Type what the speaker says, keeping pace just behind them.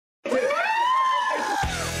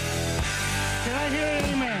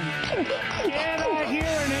Can I hear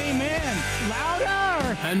an amen?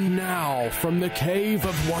 Louder! And now, from the Cave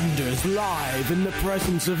of Wonders, live in the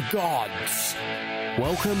presence of gods,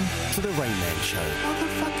 welcome to the Rain Man Show.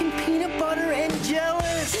 Motherfucking peanut butter and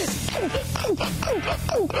jealous.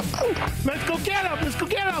 Let's go get him! Let's go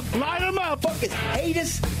get him! Line him up! Fuckers hate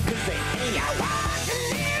us because they hate us.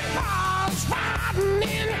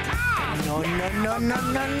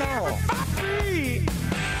 No.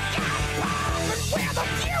 We're the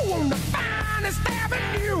few on the finest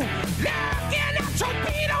avenue, looking at your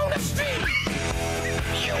beat on the street.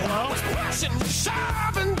 You always pushing,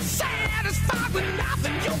 shoving, satisfied with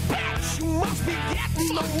nothing. You bet you must be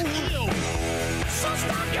getting low. So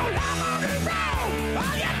stop your love on the road.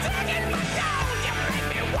 All you're taking my gold. You make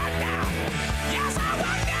me wonder. Yes, I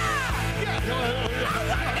wonder. I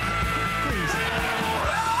wonder.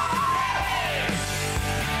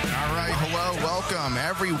 Hello, welcome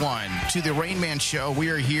everyone to the Rain Man Show. We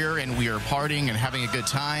are here and we are partying and having a good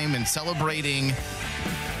time and celebrating.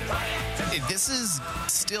 This is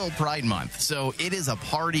still Pride Month, so it is a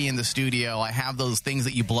party in the studio. I have those things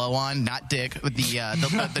that you blow on, not dick, but the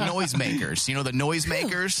noisemakers. You know, the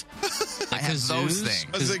noisemakers? I have those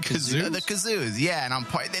things. The kazoos? The kazoos, yeah, and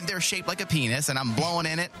they're shaped like a penis, and I'm blowing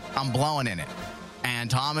in it.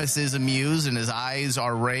 And Thomas is amused, and his eyes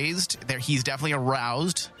are raised. He's definitely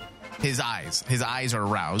aroused. His eyes are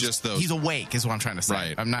aroused. Just those. He's awake, is what I'm trying to say.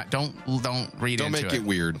 Right. I'm not. Don't read into it. Don't make it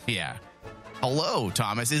weird. Yeah. Hello,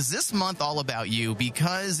 Thomas. Is this month all about you?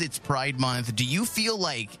 Because it's Pride Month, do you feel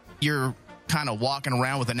like you're kind of walking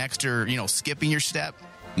around with an extra, skipping your step?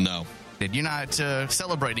 No. You're not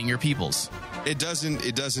celebrating your peoples. It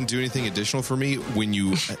doesn't do anything additional for me when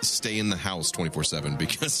you stay in the house 24/7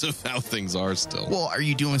 because of how things are still. Well, are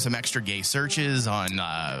you doing some extra gay searches on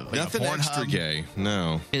nothing Pornhub? extra gay?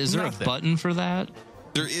 No. Is there a button for that?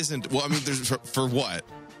 There isn't. Well, I mean, there's for what?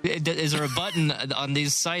 Is there a button on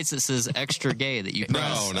these sites that says extra gay that you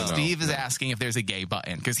press? No. Steve is asking if there's a gay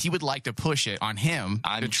button because he would like to push it on him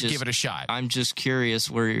to give it a shot. I'm just curious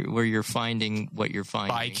where you're finding what you're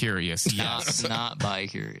finding. Bi-curious, yes. Not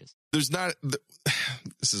bi-curious. There's not.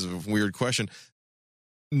 This is a weird question.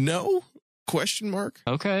 No? Question mark?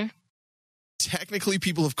 Okay. Technically,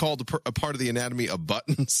 people have called a part of the anatomy a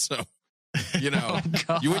button, so... when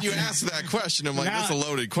you ask that question, I'm like, that's a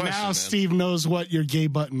loaded question. Now man. Steve knows what your gay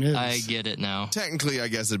button is. I get it now. Technically, I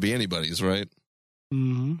guess it'd be anybody's, right?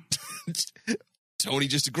 Mm-hmm. Tony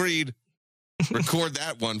just agreed. Record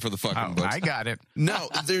that one for the fucking books. I got it. No,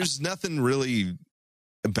 there's nothing really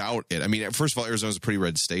about it. I mean, first of all, Arizona's a pretty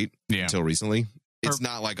red state until recently. It's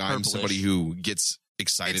not like I'm somebody who gets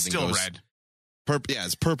excited it's and still goes... red.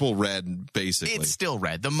 It's purple, red, basically. It's still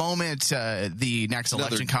red. The moment the next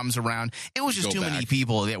election comes around, it was just too many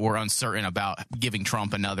people that were uncertain about giving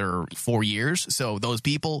Trump another 4 years. So those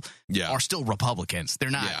people are still Republicans. They're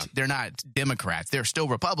not Democrats. They're still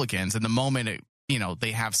Republicans. And the moment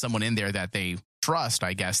they have someone in there that they trust,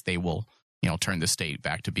 I guess they will turn the state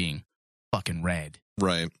back to being fucking red.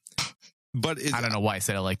 Right. But I don't know why I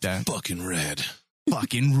said it like that. Fucking red.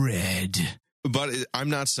 Fucking red. But I'm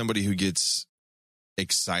not somebody who gets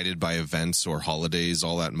excited by events or holidays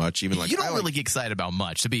all that much. Even you don't really get excited about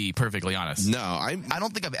much, to be perfectly honest. No, I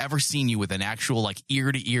don't think I've ever seen you with an actual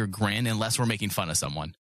ear to ear grin unless we're making fun of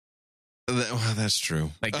someone. Well, that's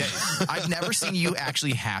true. I've never seen you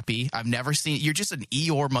actually happy. I've never seen you're just an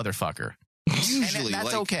Eeyore motherfucker. Usually, and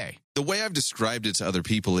that's okay. The way I've described it to other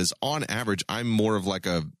people is, on average, I'm more of like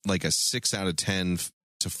a 6 out of 10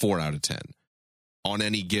 to 4 out of 10 on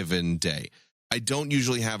any given day. I don't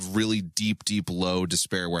usually have really deep low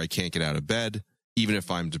despair where I can't get out of bed, even if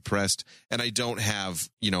I'm depressed. And I don't have,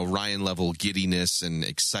 Ryan level giddiness and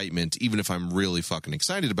excitement, even if I'm really fucking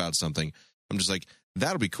excited about something. I'm just like,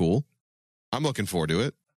 that'll be cool. I'm looking forward to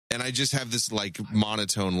it. And I just have this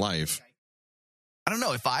monotone life. I don't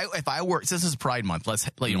know if I were, since this is Pride Month, let's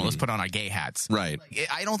put on our gay hats. Right.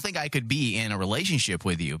 I don't think I could be in a relationship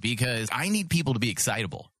with you because I need people to be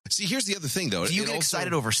excitable. See, here's the other thing, though. Do you get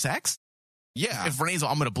excited over sex? Yeah. If Renee's,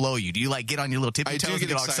 I'm going to blow you. Do you get on your little tippy toes and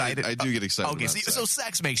get all excited? I do get excited. Okay, so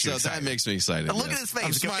sex makes you excited. That makes me excited. Look at his face.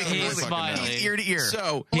 I'm smiling. He's smiling. Ear to ear.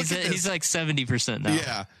 So he's like 70% now.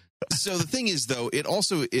 Yeah. So the thing is, though,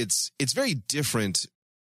 it's very different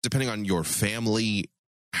depending on your family,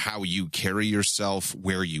 how you carry yourself,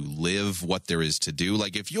 where you live, what there is to do.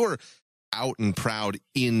 Like if you're out and proud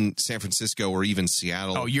in San Francisco or even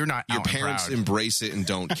Seattle. Oh, you're not. Your parents embrace it and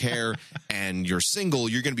don't care, and you're single.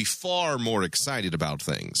 You're going to be far more excited about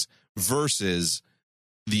things versus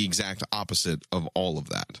the exact opposite of all of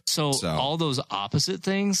that. So all those opposite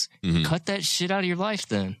things, cut that shit out of your life.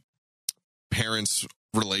 Then parents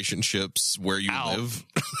relationships where you live.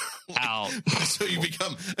 Out. So you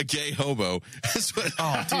become a gay hobo.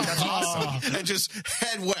 Oh, dude, that's awesome. And just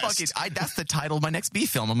head west. Fuck it. That's the title of my next B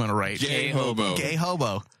film I'm going to write. Gay hobo. Gay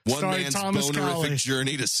hobo. One Starring man's Thomas bonerific Colley.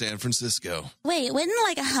 journey to San Francisco. Wait, wouldn't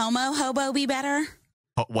like a hobo be better?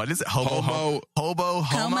 What is it? Hobo. Homo. Hobo.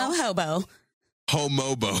 Hobo.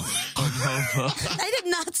 Homobo. I did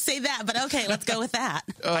not say that, but okay, let's go with that.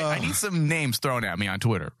 I need some names thrown at me on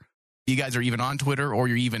Twitter. You guys are even on Twitter, or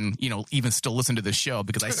you're even still listening to this show,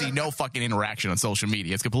 because I see no fucking interaction on social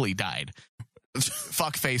media. It's completely died.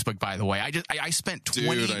 Fuck Facebook, by the way. I spent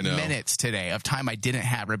 20 minutes today of time I didn't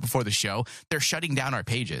have right before the show. They're shutting down our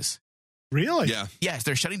pages. Really? Yeah. Yes,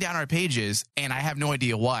 they're shutting down our pages, and I have no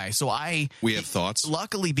idea why. So we have thoughts.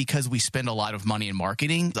 Luckily, because we spend a lot of money in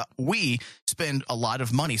marketing, we spend a lot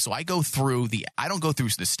of money. So I don't go through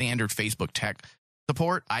the standard Facebook tech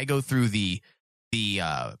support. I go through the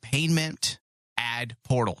payment ad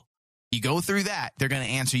portal. You go through that, they're going to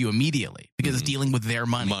answer you immediately because it's dealing with their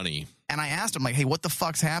money. And I asked them, like, hey, what the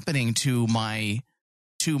fuck's happening to my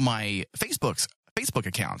Facebook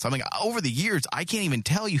accounts? I'm like, over the years, I can't even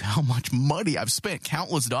tell you how much money I've spent,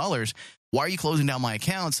 countless dollars. Why are you closing down my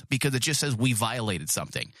accounts? Because it just says we violated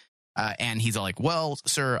something. And he's like, well,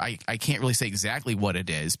 sir, I can't really say exactly what it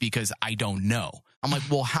is because I don't know. I'm like,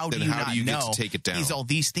 well, how do you not know? Get to take it down? He's all,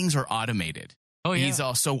 these things are automated. Oh, yeah. He's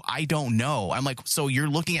all, so I don't know. I'm like, so you're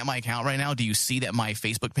looking at my account right now. Do you see that my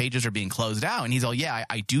Facebook pages are being closed out? And he's all, yeah,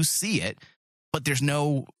 I do see it, but there's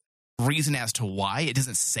no reason as to why. It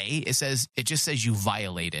doesn't say. It just says you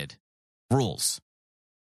violated rules.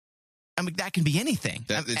 I mean, that can be anything.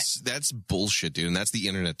 That's bullshit, dude. And that's the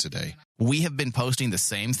internet today. We have been posting the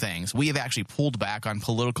same things. We have actually pulled back on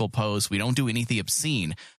political posts. We don't do anything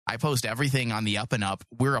obscene. I post everything on the up and up.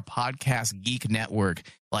 We're a podcast geek network.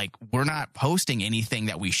 Like, we're not posting anything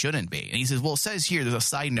that we shouldn't be. And he says, well, it says here, there's a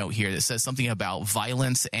side note here that says something about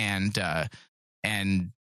violence and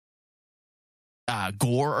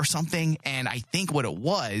gore or something. And I think what it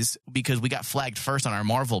was, because we got flagged first on our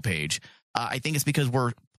Marvel page, I think it's because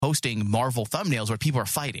we're posting Marvel thumbnails where people are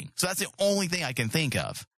fighting. So that's the only thing I can think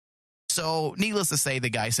of. So needless to say, the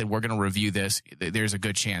guy said, we're going to review this. There's a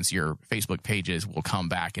good chance your Facebook pages will come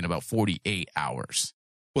back in about 48 hours.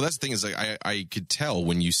 Well, that's the thing is, like, I could tell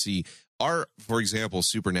when you see for example,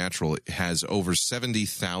 Supernatural has over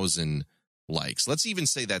 70,000 likes. Let's even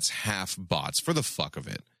say that's half bots for the fuck of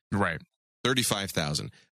it. Right.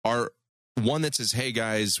 35,000. Our one that says, hey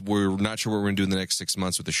guys, we're not sure what we're going to do in the next 6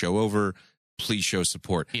 months with the show over. Please show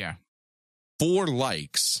support. Yeah. 4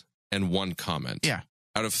 likes and 1 comment. Yeah.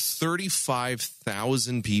 Out of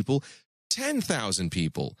 35,000 people, 10,000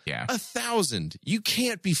 people. Yeah. 1,000. You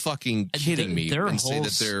can't be fucking kidding me and say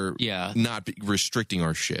that they're not restricting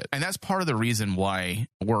our shit. And that's part of the reason why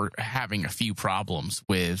we're having a few problems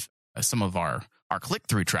with some of our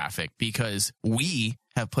click-through traffic, because we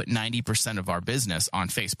have put 90% of our business on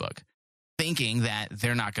Facebook, thinking that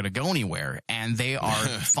they're not going to go anywhere, and they are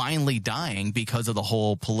finally dying because of the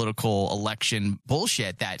whole political election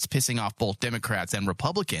bullshit that's pissing off both Democrats and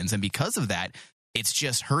Republicans. And because of that, it's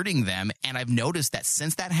just hurting them. And I've noticed that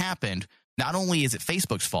since that happened, not only is it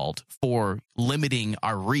Facebook's fault for limiting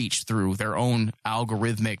our reach through their own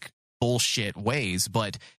algorithmic bullshit ways,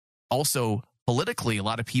 but also politically, a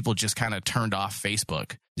lot of people just kind of turned off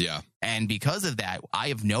Facebook. Yeah. And because of that, I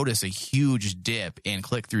have noticed a huge dip in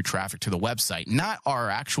click-through traffic to the website. Not our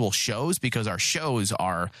actual shows, because our shows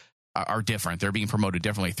are different. They're being promoted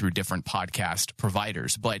differently through different podcast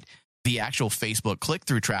providers. But the actual Facebook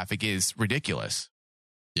click-through traffic is ridiculous.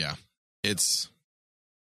 Yeah.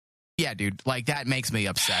 Yeah, dude. Like, that makes me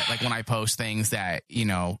upset. Like, when I post things that,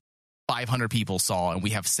 500 people saw and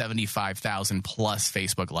we have 75,000 plus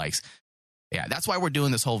Facebook likes. Yeah, that's why we're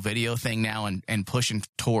doing this whole video thing now and pushing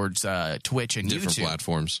towards Twitch and different YouTube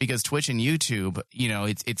platforms. Because Twitch and YouTube,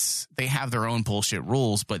 it's they have their own bullshit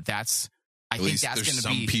rules, but I think that's going to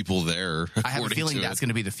be some people there. I have a feeling that's going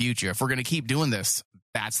to be the future. If we're going to keep doing this,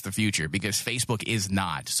 that's the future, because Facebook is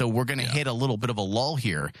not. So we're going to hit a little bit of a lull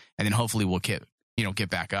here, and then hopefully we'll get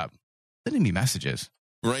back up. Sending me messages.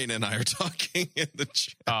 Rain and I are talking in the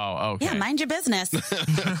chat. Oh, okay. Yeah, mind your business.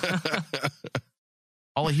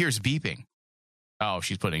 All I hear is beeping. Oh,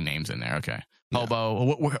 she's putting names in there. Okay.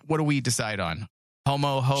 Hobo. What do we decide on?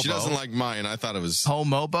 Hobo. She doesn't like mine. I thought it was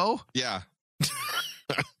Homobo? Yeah.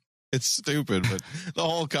 It's stupid, but the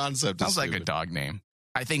whole concept sounds like a dog name.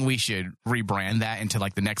 I think we should rebrand that into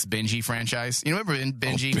like the next Benji franchise. You remember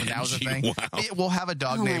Benji when that was a thing? Wow. We'll have a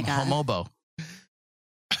dog named Homobo.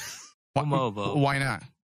 Homobo. Why not?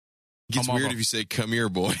 It gets weird if you say, come here,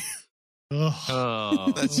 boy.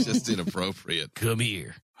 Oh. That's just inappropriate. Come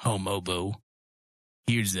here, Homobo.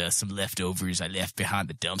 here's some leftovers I left behind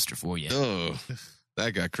the dumpster for you. Oh,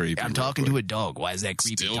 that got creepy. I'm talking to a dog. Why is that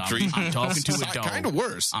creepy? Still creepy. I'm talking to a dog. Kind of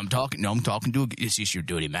worse. I'm talking to it's just your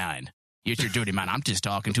dirty mind. It's your dirty mind. I'm just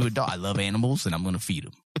talking to a dog. I love animals, and I'm going to feed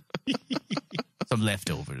them. Some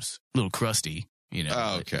leftovers. A little crusty, you know.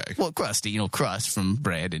 Oh, okay. Well, crusty, crust from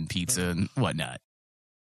bread and pizza and whatnot.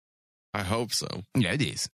 I hope so. Yeah, it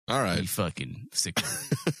is. All right. You fucking sick.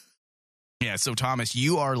 Yeah, so Thomas,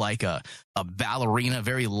 you are like a ballerina,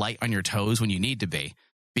 very light on your toes when you need to be,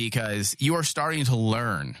 because you are starting to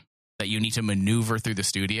learn that you need to maneuver through the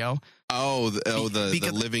studio.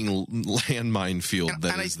 The living landmine field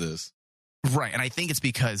this. Right, and I think it's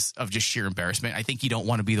because of just sheer embarrassment. I think you don't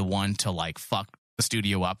want to be the one to like fuck the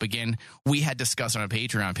studio up again. We had discussed on a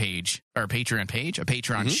Patreon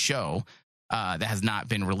show that has not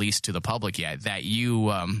been released to the public yet, that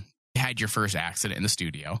you had your first accident in the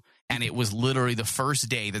studio, and it was literally the first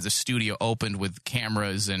day that the studio opened with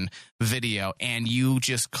cameras and video, and you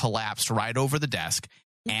just collapsed right over the desk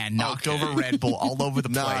and knocked over Red Bull all over the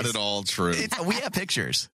place. Not at all true. We have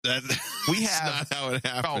pictures. That's not how it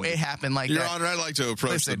happened. Oh, it happened like Your that. Honor, I'd like to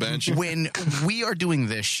approach the bench. When we are doing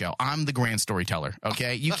this show, I'm the grand storyteller,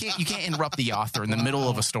 okay? You can't interrupt the author in the middle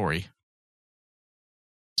of a story.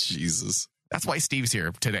 Jesus. That's why Steve's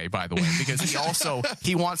here today, by the way, because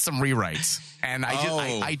he wants some rewrites. And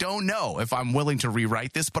I don't know if I'm willing to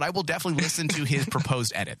rewrite this, but I will definitely listen to his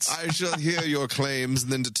proposed edits. I shall hear your claims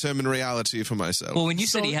and then determine reality for myself. Well, when you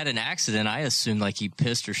said he had an accident, I assumed like he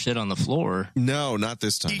pissed or shit on the floor. No, not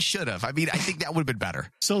this time. He should have. I mean, I think that would have been better.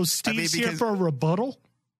 So Steve's here for a rebuttal?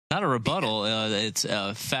 Not a rebuttal. It's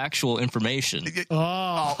factual information.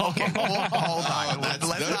 Oh, okay. Hold on.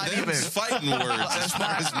 Let's not even fighting words as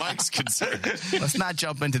far as Mike's concerned. Let's not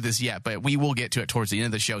jump into this yet, but we will get to it towards the end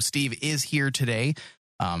of the show. Steve is here today.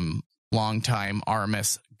 Longtime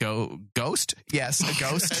RMS ghost. Yes, a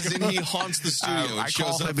ghost. As in he haunts the studio and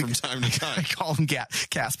shows up from time to time. I call him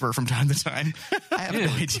Casper from time to time. I have no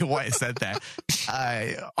idea why I said that.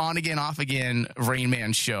 On again, off again, Rain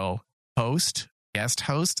Man show host. Guest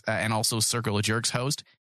host, and also Circle of Jerks host.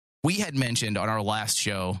 We had mentioned on our last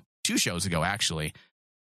show, 2 shows ago actually,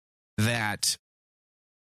 that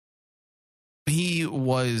he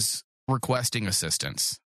was requesting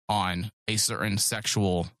assistance on a certain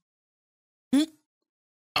sexual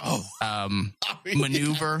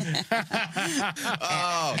maneuver.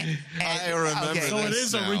 I remember this. So it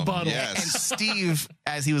is a rebuttal. Yes. And Steve,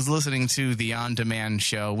 as he was listening to the on-demand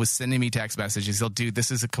show, was sending me text messages. He'll, dude,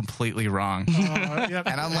 this is completely wrong. Yep.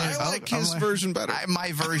 And I'm like, I like his version better.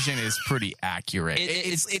 My version is pretty accurate.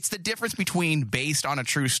 It's the difference between based on a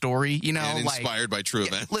true story, and inspired by true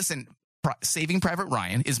events. Listen, Saving Private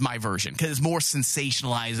Ryan is my version because it's more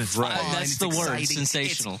sensationalized. It's fun. That's the word,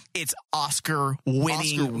 sensational. It's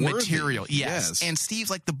Oscar-winning material. Yes. And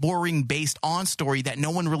Steve's like the boring based on story that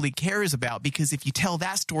no one really cares about, because if you tell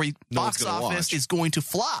that story, box office is going to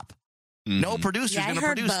flop. Mm-hmm. No producer's going to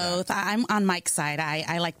produce both. that. I'm on Mike's side.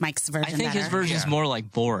 I like Mike's version. I think his version's more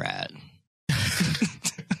like Borat.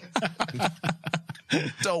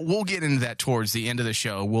 So we'll get into that towards the end of the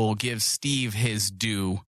show. We'll give Steve his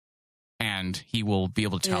due, and he will be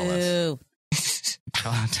able to tell us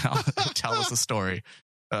tell us a story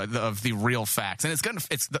of the real facts. And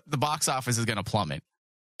the box office is gonna plummet,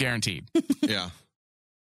 guaranteed. Yeah.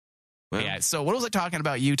 Well. Yeah. So what was I talking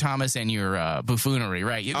about? You, Thomas, and your buffoonery,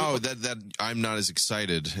 right? That I'm not as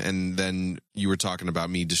excited. And then you were talking about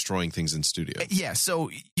me destroying things in studio. Yeah.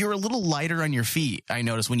 So you're a little lighter on your feet. I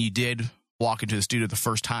noticed when you did walk into the studio the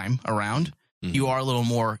first time around. Mm-hmm. You are a little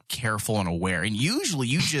more careful and aware. And usually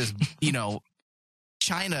you just,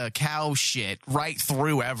 China cow shit right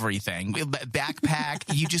through everything.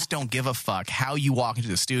 Backpack, you just don't give a fuck how you walk into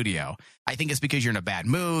the studio. I think it's because you're in a bad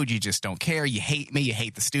mood. You just don't care. You hate me. You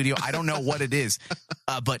hate the studio. I don't know what it is.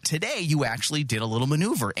 But today you actually did a little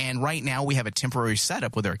maneuver. And right now we have a temporary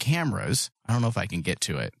setup with our cameras. I don't know if I can get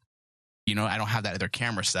to it. I don't have that other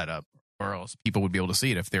camera set up, or else people would be able to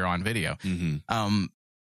see it if they're on video. Mm-hmm.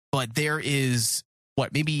 But there is,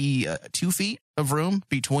 maybe 2 feet of room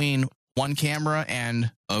between one camera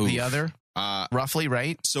and the other, roughly,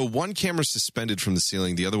 right? So one camera's suspended from the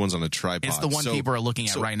ceiling. The other one's on a tripod. It's the one people are looking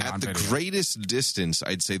at right now. At the greatest distance,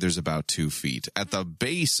 I'd say there's about 2 feet. At the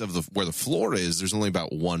base of where the floor is, there's only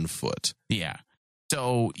about 1 foot. Yeah.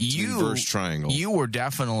 So inverse triangle. You were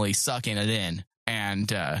definitely sucking it in and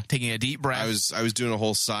taking a deep breath. I was doing a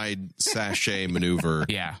whole side sachet maneuver.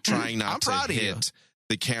 Yeah. Trying not to hit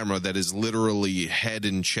the camera that is literally head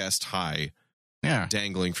and chest high,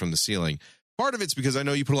 dangling from the ceiling. Part of it's because I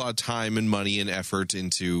know you put a lot of time and money and effort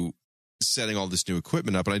into setting all this new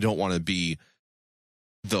equipment up, and I don't want to be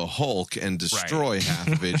the Hulk and destroy half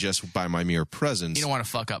of it just by my mere presence. You don't want to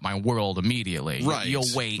fuck up my world immediately. Right. You'll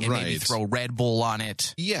wait and maybe throw Red Bull on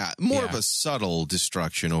it. Yeah, more of a subtle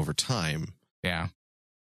destruction over time. Yeah.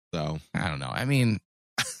 So I don't know. I mean,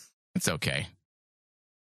 it's okay.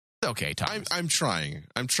 It's okay, Thomas. I'm trying.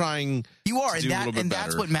 I'm trying. You are, to do a little bit better.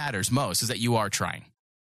 That's what matters most, is that you are trying.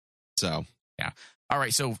 So yeah. All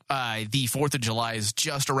right, so the 4th of July is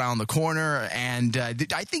just around the corner, and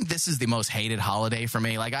I think this is the most hated holiday for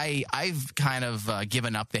me. Like, I've kind of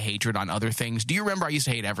given up the hatred on other things. Do you remember I used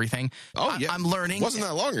to hate everything? Oh, yeah. I'm learning. Wasn't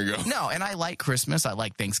that long ago. No, and I like Christmas. I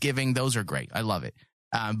like Thanksgiving. Those are great. I love it.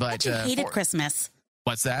 But you hated Christmas.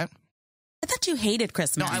 What's that? I thought you hated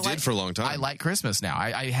Christmas. No, I did for a long time. I like Christmas now.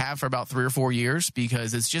 I have for about 3 or 4 years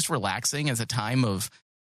because it's just relaxing as a time of,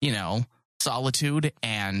 solitude.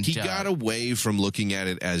 And he got away from looking at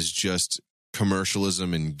it as just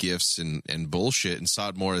commercialism and gifts and bullshit and saw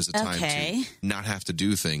it more as a time to not have to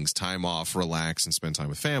do things, time off, relax, and spend time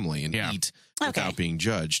with family and eat without being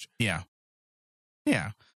judged. Yeah. Yeah.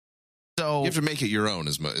 So you have to make it your own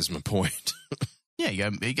is my point. Yeah,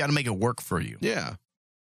 you got to make it work for you. Yeah.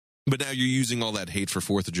 But now you're using all that hate for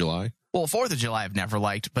 4th of July? Well, 4th of July I've never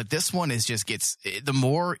liked, but this one is just gets the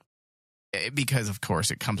more, because of course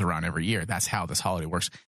it comes around every year. That's how this holiday works.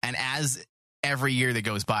 And as every year that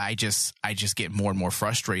goes by, I just get more and more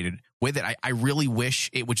frustrated with it. I really wish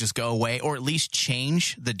it would just go away, or at least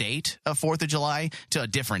change the date of 4th of July to a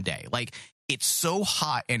different day. Like, it's so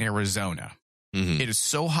hot in Arizona. Mm-hmm. It is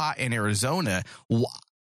so hot in Arizona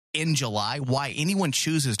in July. Why anyone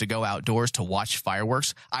chooses to go outdoors to watch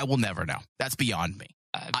fireworks, I will never know. That's beyond me.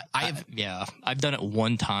 I've done it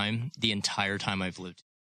one time the entire time I've lived.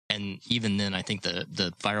 And even then, I think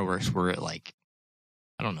the fireworks were at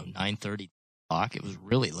 9:30 o'clock. It was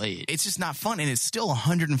really late. It's just not fun. And it's still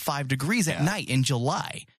 105 degrees at night in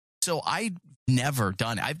July. So I never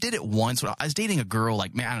done it. I did it once when I was dating a girl,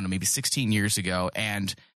 maybe 16 years ago.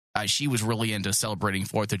 And she was really into celebrating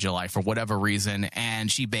 4th of July for whatever reason.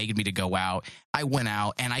 And she begged me to go out. I went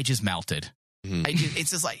out and I just melted. Mm-hmm.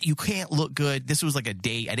 It's just like, you can't look good. This was like a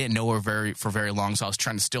date. I didn't know her for very long, so I was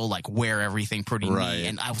trying to still wear everything pretty neat.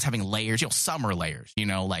 And I was having layers, summer layers,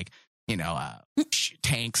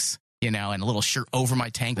 tanks, and a little shirt over my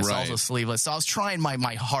tank that's also sleeveless. So I was trying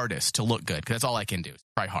my hardest to look good, because that's all I can do, is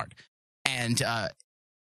try hard. And I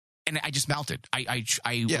just melted. I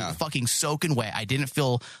was fucking soaking wet. I didn't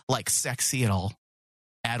feel sexy at all.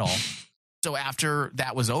 So after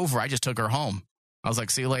that was over, I just took her home. I was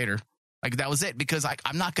like, see you later. That was it, because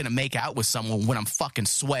I'm not going to make out with someone when I'm fucking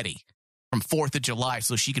sweaty from 4th of July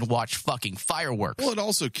so she can watch fucking fireworks. Well, it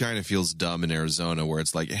also kind of feels dumb in Arizona, where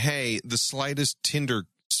it's like, hey, the slightest Tinder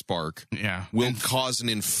spark will cause an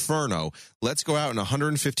inferno. Let's go out in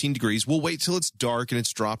 115 degrees. We'll wait till it's dark and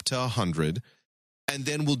it's dropped to 100. And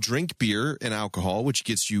then we'll drink beer and alcohol, which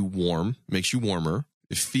gets you warm, makes you warmer.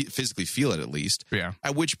 Physically feel it, at least. Yeah.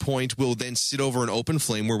 At which point we'll then sit over an open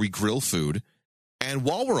flame where we grill food. And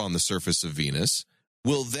while we're on the surface of Venus,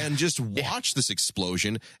 we'll then just watch this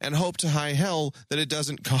explosion and hope to high hell that it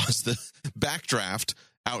doesn't cause the backdraft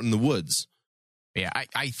out in the woods. Yeah,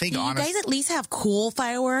 I think honestly, you guys at least have cool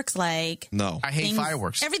fireworks? No. I hate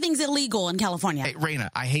fireworks. Everything's illegal in California. Hey, Raina,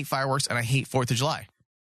 I hate fireworks, and I hate 4th of July.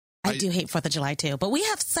 I do hate 4th of July, too. But we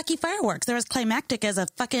have sucky fireworks. They're as climactic as a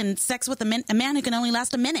fucking sex with a man who can only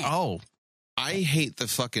last a minute. Oh. I hate the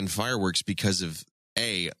fucking fireworks because of,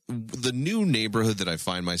 the new neighborhood that I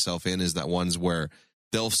find myself in is that ones where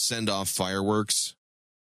they'll send off fireworks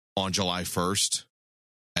on July 1st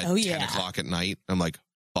at 10 o'clock at night. I'm like,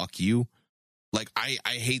 fuck you. I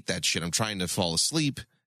hate that shit. I'm trying to fall asleep.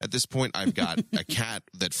 At this point, I've got a cat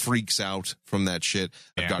that freaks out from that shit.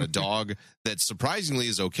 I've got a dog that surprisingly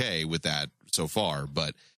is okay with that so far,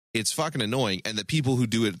 but it's fucking annoying. And the people who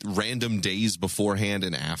do it random days beforehand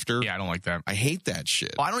and after. Yeah, I don't like that. I hate that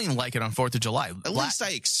shit. Well, I don't even like it on 4th of July. At least I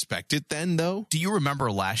expect it then, though. Do you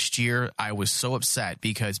remember last year I was so upset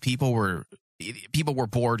because people were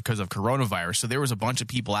bored because of coronavirus. So there was a bunch of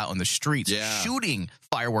people out on the streets shooting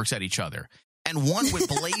fireworks at each other. And one went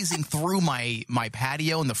blazing through my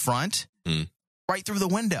patio in the front, right through the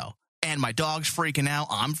window. And my dog's freaking out.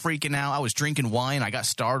 I'm freaking out. I was drinking wine. I got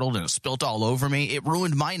startled and it spilt all over me. It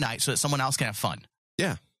ruined my night so that someone else can have fun.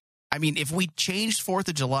 Yeah. I mean, if we changed 4th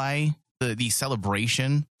of July, the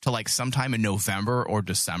celebration, to sometime in November or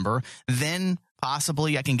December, then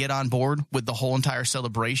possibly I can get on board with the whole entire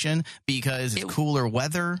celebration because it's cooler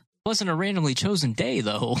weather. It wasn't a randomly chosen day,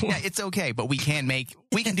 though. Yeah, it's okay, but we can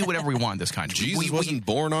do whatever we want in this country. Jesus wasn't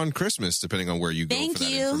born on Christmas, depending on where you go for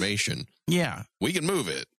that information. Yeah. We can move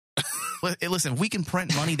it. Listen, we can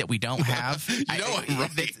print money that we don't have. I'm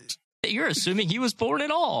right. You're assuming he was born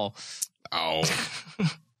at all. Oh.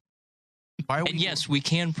 And yes, we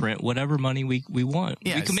can print whatever money we want.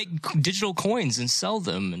 Yes. We can make digital coins and sell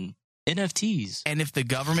them and NFTs. And if the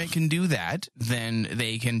government can do that, then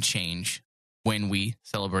they can change when we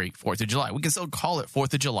celebrate 4th of July. We can still call it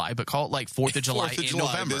 4th of July, but call it like 4th of July in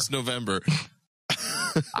November. This November.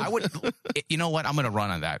 I would, you know what? I'm going to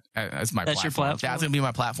run on that as my platform. Your platform? That's going to be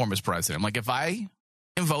my platform as president. Like, if I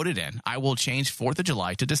am voted in, I will change 4th of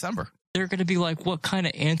July to December. They're going to be like, what kind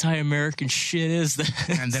of anti-American shit is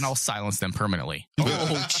that? And then I'll silence them permanently.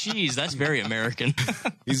 Oh, jeez, that's very American.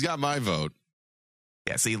 He's got my vote.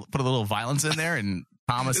 Yeah, so you put a little violence in there, and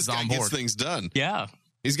Thomas is on board. Gets things done. Yeah.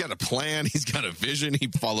 He's got a plan. He's got a vision. He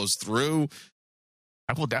follows through.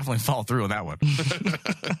 I will definitely follow through on that one.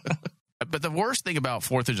 But the worst thing about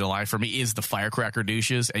 4th of July for me is the firecracker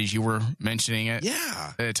douches, as you were mentioning it.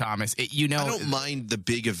 Yeah. Thomas, I don't mind the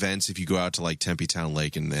big events if you go out to like Tempe Town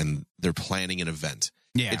Lake and they're planning an event.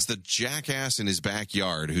 Yeah. It's the jackass in his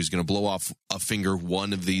backyard who's going to blow off a finger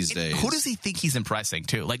one of these days. Who does he think he's impressing,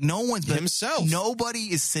 too? Like, no one's himself.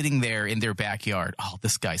 Nobody is sitting there in their backyard. Oh,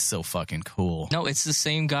 this guy's so fucking cool. No, it's the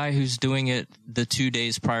same guy who's doing it the 2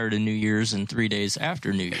 days prior to New Year's and 3 days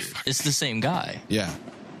after New Year's. It's the same guy. Yeah.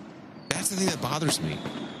 That's the thing that bothers me.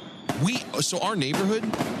 So our neighborhood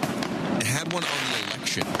had one on the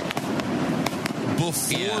election.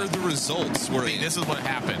 Before the results were in. This is what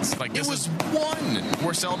happens. Like, this was one.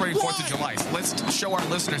 We're celebrating 4th of July. So let's show our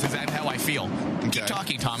listeners exactly how I feel. Okay. Keep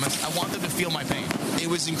talking, Thomas. I want them to feel my pain. It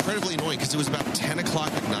was incredibly annoying because it was about 10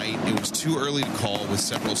 o'clock at night. It was too early to call with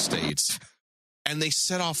several states. And they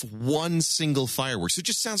set off one single firework. So it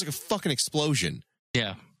just sounds like a fucking explosion.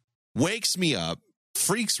 Yeah. Wakes me up.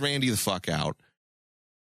 Freaks Randy the fuck out.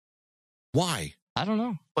 Why? I don't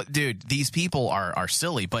know. But dude, these people are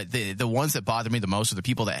silly, but the ones that bother me the most are the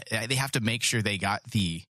people that they have to make sure they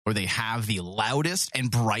have the loudest and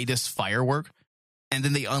brightest firework, and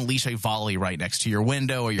then they unleash a volley right next to your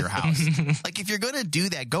window or your house. Like, if you're going to do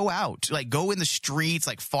that, go out. Like, go in the streets,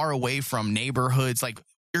 like far away from neighborhoods. Like,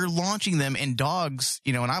 you're launching them, and dogs,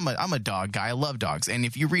 and I'm a dog guy. I love dogs. And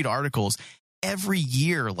if you read articles, every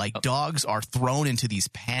year, like, dogs are thrown into these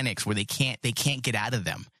panics where they can't get out of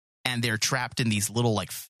them. And they're trapped in these little,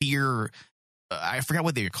 like, fear. I forgot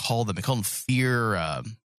what they call them. They call them fear.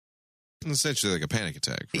 Essentially like a panic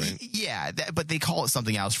attack, right? Yeah, but they call it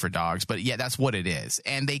something else for dogs. But yeah, that's what it is.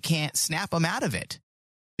 And they can't snap them out of it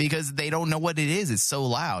because they don't know what it is. It's so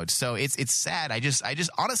loud. So it's sad. I just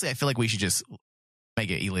honestly, I feel like we should just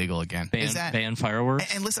make it illegal again. Ban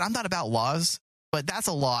fireworks. And listen, I'm not about laws, but that's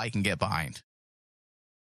a law I can get behind.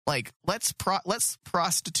 Like, let's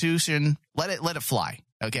prostitution, let it fly.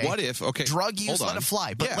 Okay. What if, drug use, let it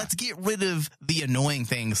fly. But let's get rid of the annoying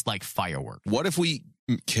things like fireworks. What if we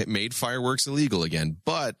made fireworks illegal again,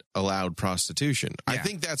 but allowed prostitution? Yeah. I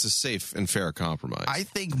think that's a safe and fair compromise. I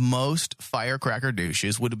think most firecracker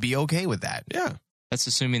douches would be okay with that. Yeah. That's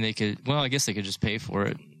assuming they could, I guess they could just pay for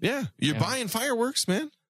it. Yeah. You're buying fireworks,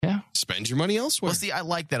 man. Yeah. Spend your money elsewhere. Well, see, I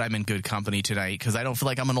like that I'm in good company tonight because I don't feel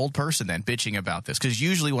like I'm an old person then bitching about this. Because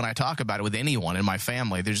usually when I talk about it with anyone in my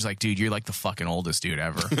family, they're just like, dude, you're like the fucking oldest dude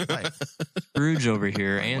ever. Like, Scrooge over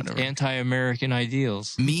here, anti-American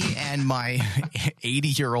ideals. Me and my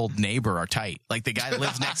 80-year-old neighbor are tight. Like, the guy that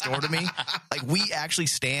lives next door to me, like, we actually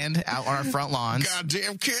stand out on our front lawns.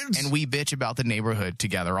 Goddamn kids. And we bitch about the neighborhood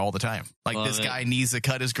together all the time. Like, this guy needs to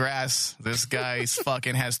cut his grass. This guy's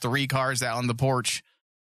fucking has 3 cars out on the porch.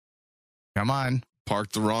 Come on.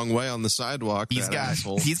 Parked the wrong way on the sidewalk. He's got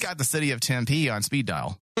the city of Tempe on speed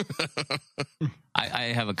dial.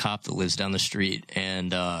 I have a cop that lives down the street,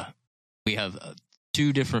 and we have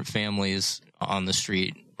 2 different families on the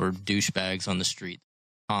street, or douchebags on the street,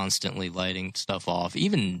 constantly lighting stuff off,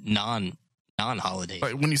 even non-holiday.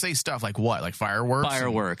 But when you say stuff, like what? Like fireworks?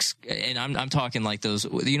 Fireworks. And I'm talking like those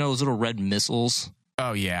little red missiles.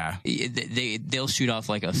 Oh, yeah. They'll shoot off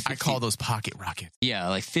like I call those pocket rockets. Yeah,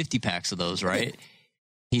 like 50 packs of those, right?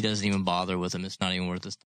 He doesn't even bother with them. It's not even worth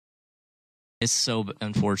it. It's so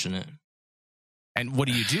unfortunate. And what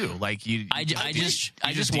do you do? Like, I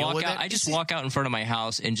just walk out. I just walk out in front of my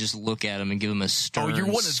house and just look at him and give him a stern. Oh, you're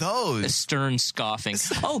one of those. A stern scoffing.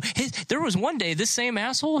 There was one day this same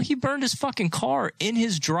asshole, he burned his fucking car in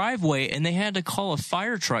his driveway, and they had to call a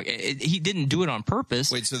fire truck. He didn't do it on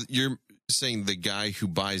purpose. Wait, saying the guy who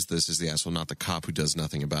buys this is the asshole, not the cop who does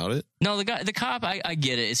nothing about it? No, the cop, I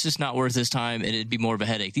get it. It's just not worth his time, and it'd be more of a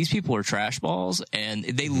headache. These people are trash balls, and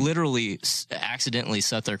they literally accidentally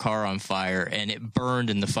set their car on fire, and it burned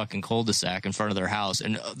in the fucking cul-de-sac in front of their house,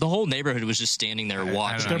 and the whole neighborhood was just standing there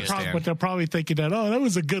watching it. But they're probably thinking that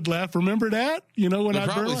was a good laugh. Remember that? You know, when they're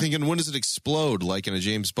probably thinking, when does it explode, like in a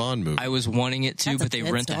James Bond movie? I was wanting it to, but they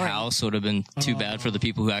rent a house, so it would have been too bad for the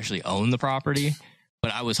people who actually own the property.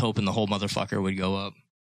 But I was hoping the whole motherfucker would go up.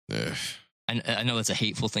 I know that's a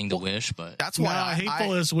hateful thing to wish, but that's why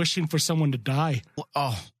hateful is wishing for someone to die.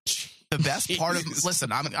 Oh, the best part of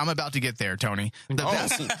listen, I'm about to get there, Tony. The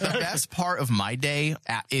best part of my day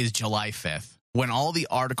is July 5th, when all the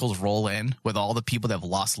articles roll in with all the people that have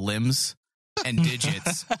lost limbs and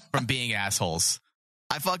digits from being assholes.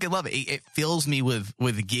 I fucking love it. It fills me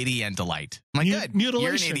with giddy and delight. I'm like, good,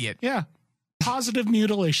 mutilation. You're an idiot. Yeah, positive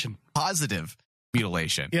mutilation. Positive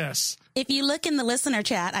mutilation. Yes. If you look in the listener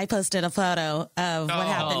chat, I posted a photo of what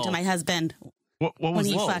happened to my husband when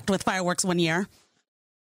he fucked with fireworks one year.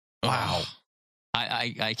 Wow.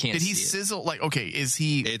 I can't. Did he sizzle? Like, okay, is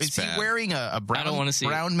he wearing a brown, I don't want to see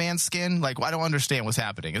brown man skin? Like, I don't understand what's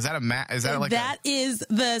happening. Is that is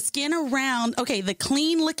the skin around? Okay, the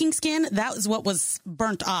clean looking skin. That was what was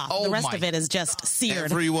burnt off. The rest of it is just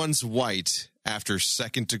seared. Everyone's white after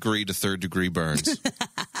 2nd degree to 3rd degree burns.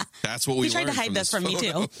 That's what we learned. He tried to hide this from me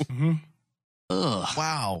too. Mm-hmm. Ugh.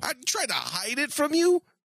 Wow. I tried to hide it from you.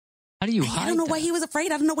 How do you hide? I don't know why he was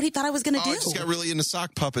afraid. I don't know what he thought I was going to do. I just got really into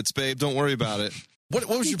sock puppets, babe. Don't worry about it. What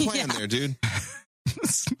was your plan there, dude?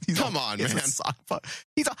 Come on, man. He's like,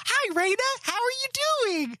 hi, Raina. How are you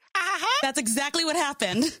doing? That's exactly what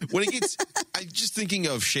happened. When it gets, I'm just thinking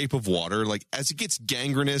of Shape of Water. Like, as it gets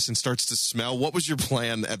gangrenous and starts to smell, what was your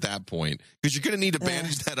plan at that point? Because you're going to need to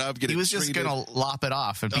bandage that up. He was just going to lop it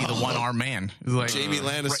off and be the one-armed man. Like, Jamie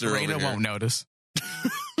Lannister. Raina won't notice.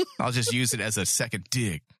 I'll just use it as a second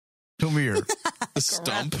dig. Come here. A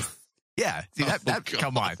stump. Yeah, see,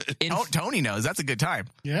 come on. Tony knows. That's a good time.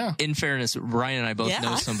 Yeah. In fairness, Ryan and I both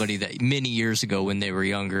know somebody that many years ago when they were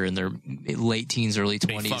younger, in their late teens, early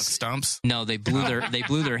 20s. They fucked stumps? No, they blew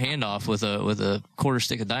their hand off with a quarter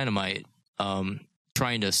stick of dynamite,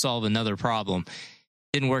 trying to solve another problem.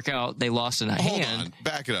 Didn't work out. They lost a hand. Hold on.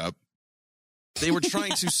 Back it up. They were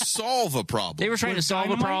trying to solve a problem. They were trying to solve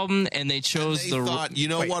a problem, and they chose and they thought, you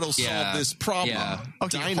know what'll solve this problem? Yeah.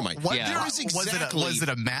 Okay, dynamite. What there is exactly? Was it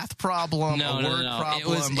a math problem? No, a word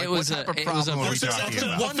problem? It was a one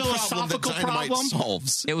philosophical problem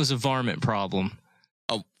solves. It was a varmint problem.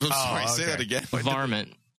 Oh, I'm sorry. Say that again.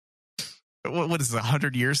 Varmint. What is it,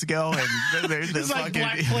 100 years ago? And it's like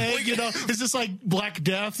Black Plague, you know? Is this like Black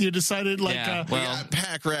Death? You decided we got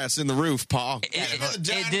pack rats in the roof, Paul. It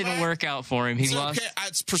didn't work out for him. He lost. Okay.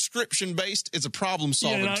 It's prescription based. It's a problem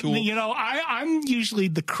solving tool. You know, I'm usually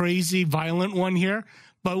the crazy, violent one here,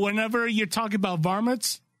 but whenever you're talking about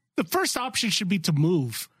varmints, the first option should be to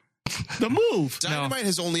move. Dynamite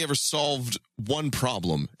has only ever solved one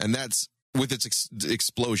problem, and that's with its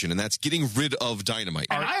explosion, and that's getting rid of dynamite.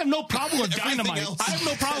 And I have no problem with dynamite.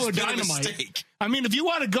 I mean, if you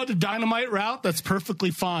want to go the dynamite route, that's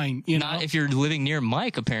perfectly fine. You know, not if you're living near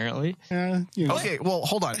Mike, apparently. Okay, well,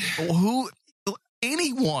 hold on.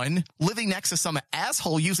 Anyone living next to some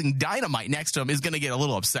asshole using dynamite next to him is going to get a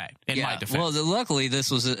little upset, in my defense. Well, luckily, this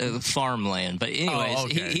was a farmland. But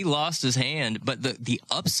anyways, he lost his hand. But the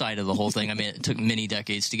upside of the whole thing, I mean, it took many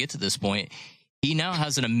decades to get to this point. He now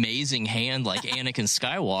has an amazing hand like Anakin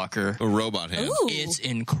Skywalker. A robot hand. Ooh. It's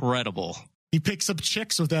incredible. He picks up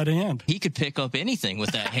chicks with that hand. He could pick up anything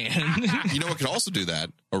with that hand. You know what could also do that?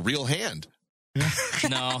 A real hand.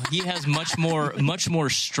 No, he has much more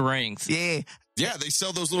strength. Yeah, they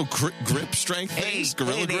sell those little grip strength things.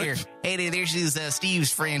 Gorilla grip. Hey there, there's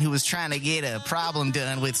Steve's friend who was trying to get a problem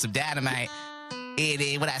done with some dynamite.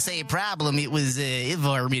 And when I say problem, it was a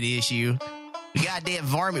varmint issue. The goddamn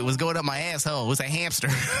varmint was going up my asshole. It was a hamster.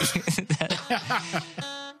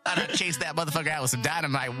 I chased that motherfucker out with some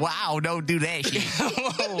dynamite. Wow, don't do that shit.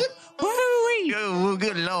 Oh,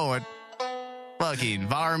 good Lord. Fucking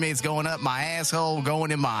varmints going up my asshole,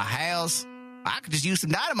 going in my house. I could just use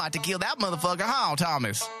some dynamite to kill that motherfucker, huh,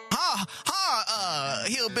 Thomas?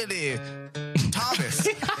 Hillbilly Thomas.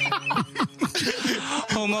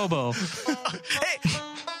 Homobo. Hey.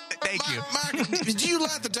 Thank you. Mike, did you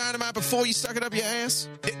light the dynamite before you stuck it up your ass?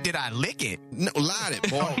 Did I lick it? No, light it,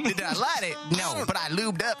 boy. Did I light it? No, but I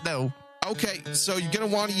lubed up, though. Okay, so you're going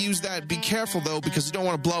to want to use that. Be careful, though, because you don't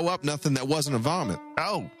want to blow up nothing that wasn't a vomit.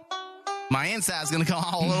 Oh. My inside's going to come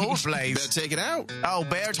all over the place. Better take it out. Oh,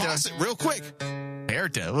 Bertha. Toss it real quick.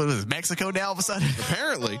 Bertha? What was it, Mexico now all of a sudden?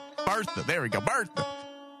 Apparently. Bertha. There we go. Bertha.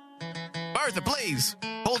 Bertha, please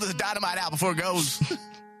pull this dynamite out before it goes.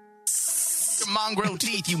 Your mongrel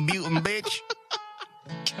teeth, you mutant bitch.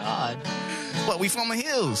 God. What, we from the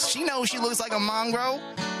hills? She knows she looks like a mongrel.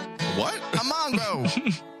 What? A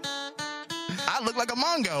mongo. I look like a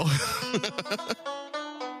mongo.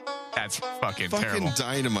 That's fucking terrible.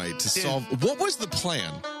 Dynamite to solve. What was the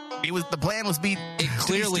plan? The plan was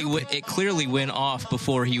It clearly went off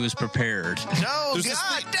before he was prepared. No, God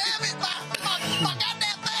damn it! My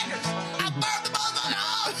goddamn fingers! I burned them both on the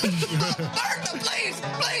arm. Burn them, please!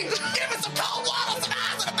 Give me some cold water, some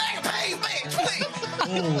ice, and a bag of peas, bitch, please!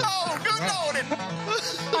 Oh, good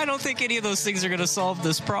Lord! I don't think any of those things are going to solve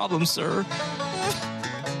this problem, sir.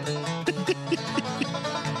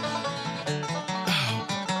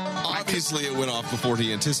 Obviously, it went off before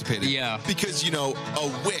he anticipated. Yeah. Because, a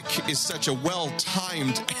wick is such a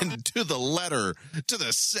well-timed and to the letter, to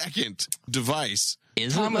the second device.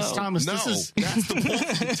 Thomas, that's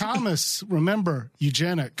the point. Thomas, remember,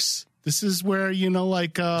 eugenics. This is where,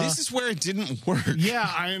 this is where it didn't work. Yeah,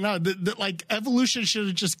 I know. Evolution should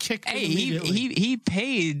have just kicked in immediately. He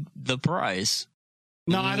paid the price.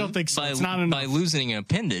 No, I don't think so. It's not enough. By losing an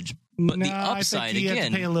appendage. But the upside, I think he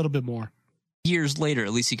had to pay a little bit more. Years later,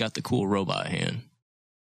 at least he got the cool robot hand.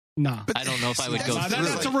 No. I don't know if I would go through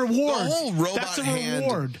That's a reward. The whole robot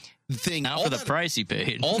reward thing. Not for the price he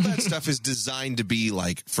paid. All that stuff is designed to be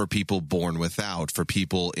like for people born without, for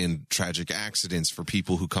people in tragic accidents, for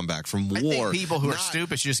people who come back from war. I think people who are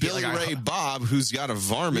stupid should just Billy Ray Bob, who's got a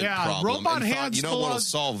varmint problem. Robot and hands thought, what'll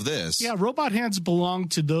solve this? Yeah, robot hands belong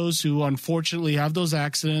to those who unfortunately have those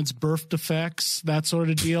accidents, birth defects, that sort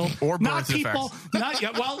of deal. Or birth not people, defects. Not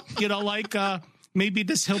yet. Well, like maybe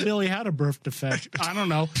this hillbilly had a birth defect. I don't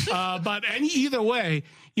know. But either way,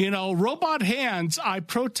 robot hands, I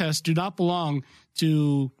protest, do not belong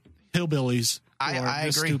to hillbillies. I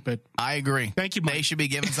agree. Stupid. I agree. Thank you, Mike. They should be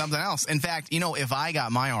given something else. In fact, if I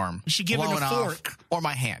got my arm blown off or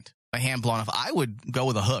my hand blown off, I would go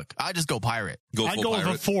with a hook. I'd just go pirate. I'd go with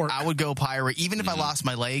a fork. I would go pirate. Even if I lost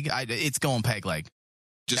my leg, it's going peg leg.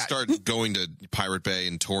 Just start going to Pirate Bay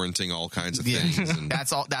and torrenting all kinds of things. And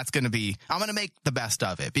that's all. That's going to be. I'm going to make the best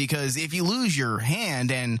of it, because if you lose your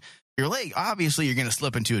hand and your leg, obviously you're going to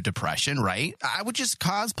slip into a depression, right? I would just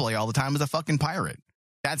cosplay all the time as a fucking pirate.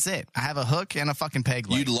 That's it. I have a hook and a fucking peg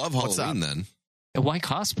leg. You'd love Halloween then. Why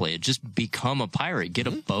cosplay it? Just become a pirate. Get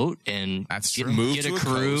a boat and that's true. Get a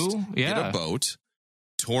crew. Get a boat.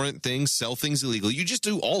 Torrent things, sell things illegally. You just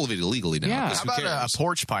do all of it illegally now. Yeah. How about a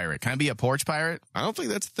porch pirate? Can I be a porch pirate? I don't think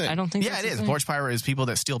that's a thing. I don't think. Yeah, it is. A porch pirate is people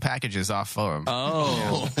that steal packages off.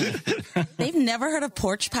 Oh, they've never heard of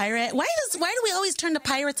porch pirate. Why do we always turn to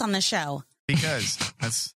pirates on the show? Because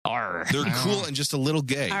they're cool and just a little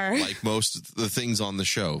gay, like most of the things on the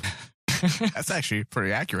show. That's actually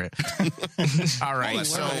pretty accurate. All right,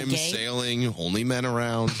 all time sailing, only men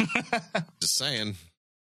around. Just saying.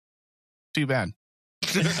 Too bad.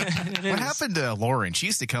 What happened to Lauren? She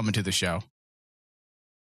used to come into the show.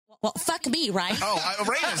 Well, fuck me, right? Oh,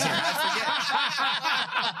 Raina's here. I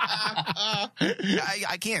forget.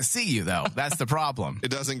 I can't see you, though. That's the problem. It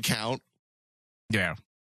doesn't count. Yeah.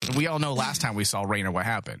 We all know last time we saw Raina what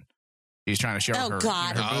happened. He's trying to show her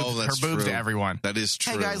boobs to everyone. That is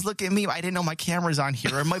true. Hey, guys, look at me. I didn't know my camera's on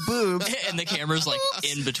here and my boobs. And the camera's like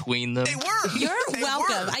in between them. They were. You're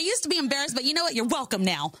welcome. I used to be embarrassed, but you know what? You're welcome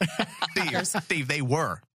now. Steve, they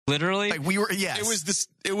were. Literally? Like we were, yes.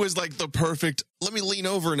 It was like the perfect, let me lean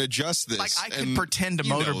over and adjust this. Like I could pretend to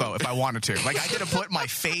motorboat if I wanted to. Like I could have put my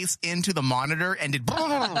face into the monitor and did,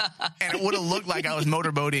 and it would have looked like I was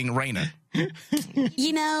motorboating Raina.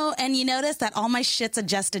 And you notice that all my shit's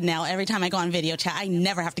adjusted now. Every time I go on video chat, I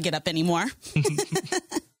never have to get up anymore.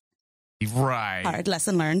 Right. Hard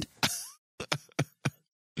lesson learned.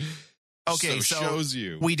 Okay, so shows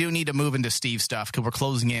you. We do need to move into Steve's stuff because we're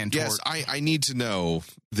closing in. Yes, I need to know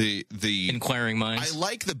the inquiring minds. I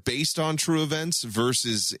like the based on true events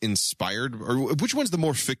versus inspired, or which one's the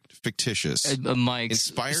more fictitious? Mike's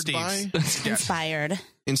inspired by.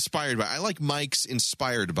 Inspired by. I like Mike's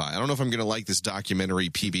inspired by. I don't know if I'm going to like this documentary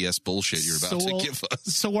PBS bullshit you're about to give us.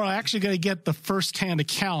 So we're actually going to get the first-hand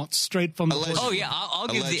account straight from the. Oh yeah, I'll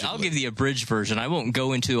give the abridged version. I won't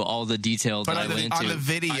go into all the detail that I went into. On the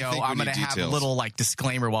video, I'm going to have a little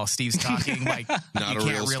disclaimer while Steve's talking. Like not you a can't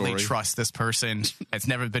real really story. Trust this person. It's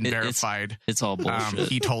never been verified. It's all bullshit.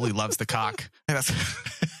 He totally loves the cock.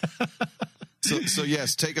 So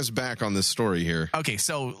yes, take us back on this story here. Okay,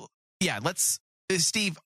 so yeah,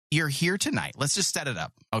 Steve, you're here tonight. Let's just set it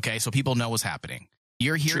up, okay, so people know what's happening.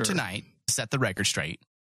 You're here tonight to set the record straight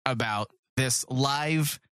about this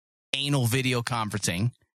live anal video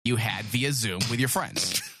conferencing you had via Zoom with your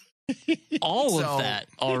friends. All of that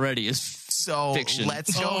already is So fiction.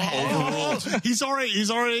 let's go ahead. He's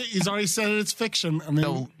already said it's fiction. I mean,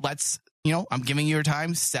 so let's, I'm giving you your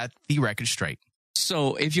time. Set the record straight.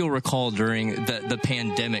 So if you'll recall during the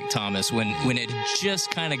pandemic, Thomas, when it just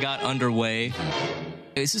kind of got underway,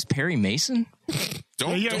 is this Perry Mason?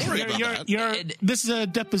 Don't worry about that. This is a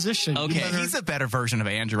deposition. Okay. He's a better version of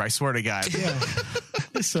Andrew, I swear to God. Yeah.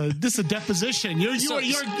 This is a deposition.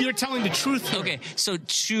 You're telling the truth here. Okay, so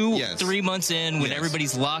 3 months in, when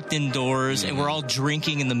everybody's locked indoors and we're all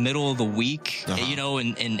drinking in the middle of the week,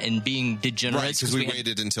 and being degenerates. Right, because we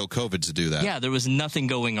waited until COVID to do that. Yeah, there was nothing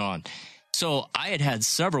going on. So I had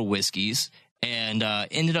several whiskeys and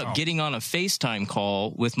ended up getting on a FaceTime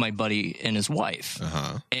call with my buddy and his wife.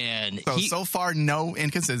 Uh-huh. And so far, no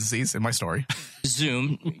inconsistencies in my story.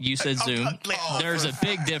 Zoom. You said Zoom. There's a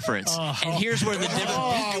big difference. And here's where the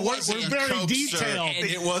difference... We're very detailed.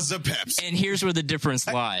 It was a Pepsi. And here's where the difference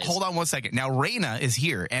lies. Hold on one second. Now, Raina is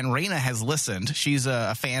here, and Raina has listened. She's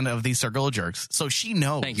a fan of these Circle Jerks, so she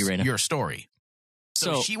knows your story.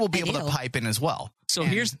 So she will be able to pipe in as well. So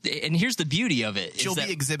here's the beauty of it. She'll be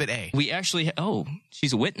Exhibit A. We actually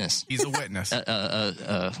she's a witness. She's a witness.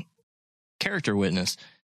 a character witness.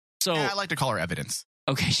 So I like to call her evidence.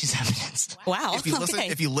 Okay, she's evidence. Wow.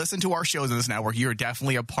 If you listen to our shows on this network, you're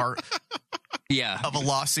definitely a part of a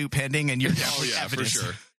lawsuit pending, and you're definitely evidence. For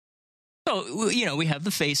sure. So we have the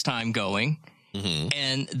FaceTime going,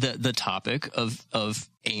 and the topic of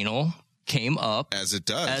anal came up as it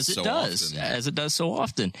does so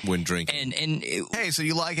often when drinking. And hey, so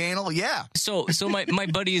you like anal? Yeah. So my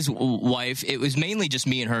buddy's wife, it was mainly just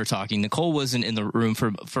me and her talking. Nicole wasn't in the room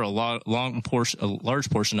for a large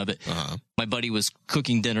portion of it. Uh-huh. My buddy was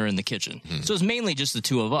cooking dinner in the kitchen, so it was mainly just the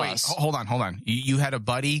two of us. Wait, hold on. You had a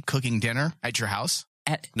buddy cooking dinner at your house?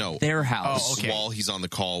 At their house. Oh, okay. While he's on the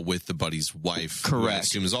call with the buddy's wife, correct, who I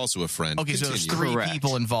assume is also a friend. Okay, so there's three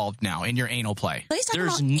people involved now in your anal play. But he's talking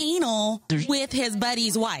about anal with his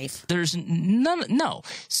buddy's wife. There's none. No.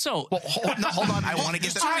 So hold on. I want to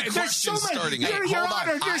get the questions starting. Your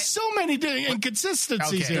Honor, there's so many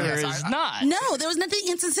inconsistencies here. There is not. No, there was nothing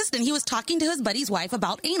inconsistent. He was talking to his buddy's wife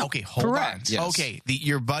about anal. Okay, hold on. Yes. Okay,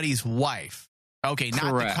 your buddy's wife. Okay,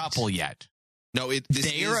 not the couple yet. No,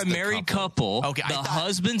 they are a married couple. Okay, the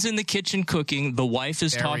husband's in the kitchen cooking. The wife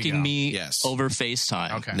is talking me over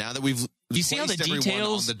FaceTime. Okay. Now that we've you see all the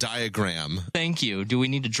details on the diagram. Thank you. Do we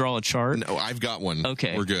need to draw a chart? No, I've got one.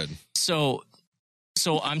 Okay, we're good.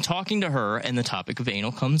 So I'm talking to her, and the topic of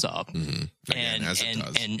anal comes up, Again,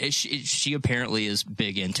 and she apparently is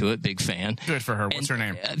big into it, big fan. Good for her. What's her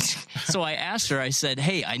name? So I asked her. I said,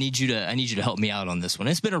 "Hey, I need you to help me out on this one."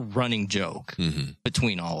 It's been a running joke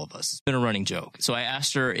between all of us. It's been a running joke. So I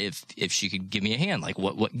asked her if she could give me a hand. Like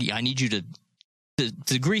what I need you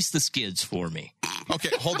to grease the skids for me. Okay,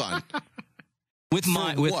 hold on. With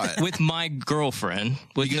my girlfriend,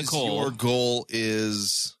 with because Nicole. Your goal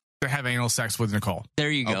is to have anal sex with Nicole.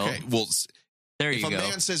 There you go. Okay, well, there you go. If a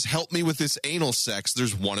man says, "Help me with this anal sex,"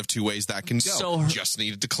 there's one of two ways that can go. So just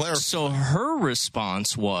needed to clarify. So her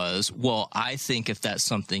response was, "Well, I think if that's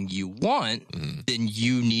something you want, then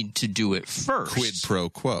you need to do it first." Quid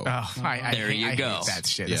pro quo. Oh, there you go. Hate that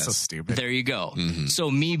shit. It's so stupid. There you go.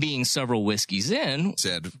 So me being several whiskeys in,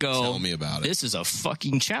 tell me about it. This is a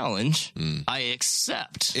fucking challenge. I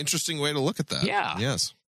accept. Interesting way to look at that. Yeah.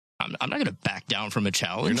 Yes. I'm not going to back down from a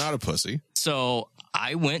challenge. You're not a pussy. So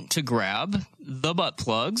I went to grab the butt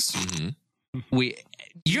plugs.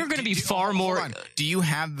 You're going to be far more. Do you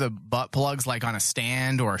have the butt plugs like on a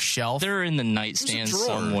stand or a shelf? They're in the nightstand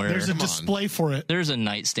somewhere. There's a display for it. There's a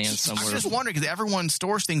nightstand somewhere. I'm just wondering because everyone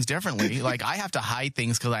stores things differently. Like I have to hide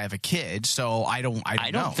things because I have a kid, so I don't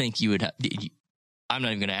think you would have. I'm not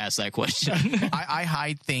even going to ask that question. I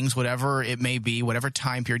hide things, whatever it may be, whatever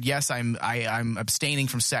time period. Yes, I'm abstaining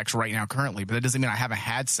from sex right now currently, but that doesn't mean I haven't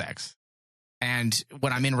had sex. And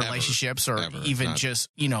when I'm in relationships just,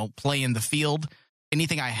 play in the field,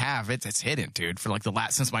 anything I have, it's hidden, dude, for like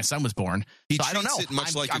since my son was born. So I don't know.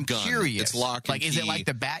 I'm curious. It's lock and key. Is it like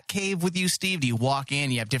the Bat Cave with you, Steve? Do you walk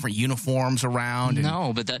in, you have different uniforms around?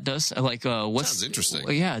 No, but that does sounds interesting.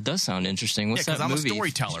 Yeah, it does sound interesting. What's that movie? I'm a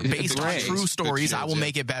storyteller. Based on true stories, I will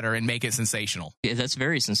make it better and make it sensational. Yeah, that's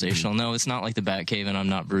very sensational. No, it's not like the Bat Cave, and I'm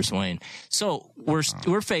not Bruce Wayne. So we're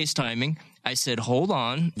FaceTiming. I said, hold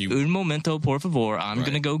on. Un momento, por favor. I'm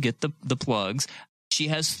going to go get the plugs. She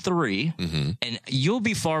has 3, and you'll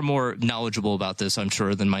be far more knowledgeable about this, I'm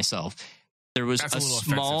sure, than myself. There was a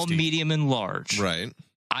small, medium, and large. Right.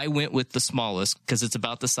 I went with the smallest because it's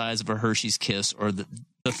about the size of a Hershey's Kiss or the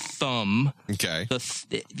thumb. Okay.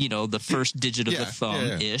 The first digit of the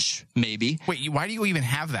thumb-ish, maybe. Wait, why do you even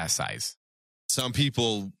have that size? Some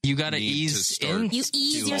people you got to ease in. You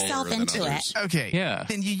ease yourself into it. Okay. Yeah.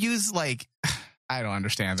 Then you use like, I don't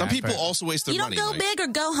understand that. Some people also waste their money. You don't go big or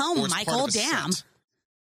go home, Michael. Damn.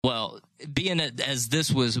 Well, being as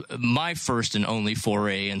this was my first and only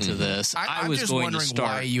foray into this, I was just going wondering to start.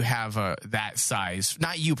 Why you have that size?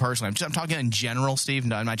 Not you personally. I'm talking in general, Steve.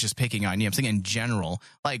 No, I'm not just picking on you. I'm saying in general.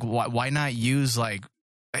 Like, why not use like?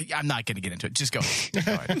 I'm not going to get into it. Just go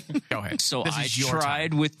ahead. Go ahead. So I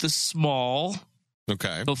tried with the small.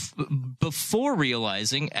 Okay. Before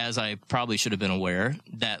realizing, as I probably should have been aware,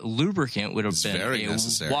 that lubricant would have been very a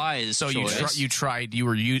necessary. wise so choice. you trying to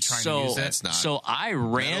use it? That's not. So I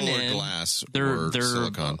ran in glass they're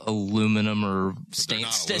silicone. Aluminum or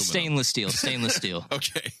stainless steel.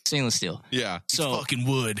 Okay. Stainless steel. Yeah. So it's fucking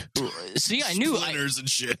wood. See, I knew splinters and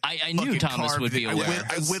shit. I knew Thomas would be aware.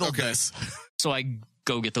 I whittled this. So I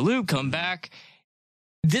go get the lube, come back.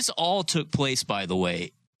 This all took place, by the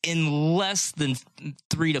way, in less than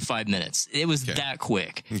 3 to 5 minutes. It was that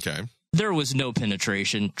quick. Okay. There was no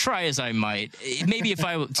penetration. Try as I might. Maybe if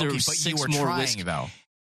I there okay, was but 6 you were more trying whiskey. though.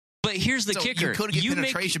 But here's the kicker. You could get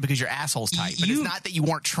penetration because your asshole's tight. But it's not that you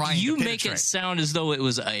weren't trying to penetrate. You make it sound as though it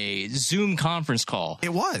was a Zoom conference call.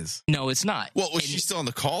 It was. No, it's not. Well, was she still on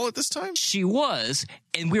the call at this time? She was,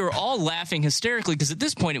 and we were all laughing hysterically because at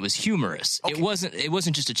this point it was humorous. Okay. It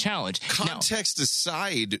wasn't just a challenge. Context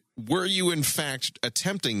aside, were you in fact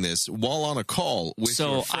attempting this while on a call with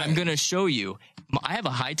your friend? I'm going to show you. I have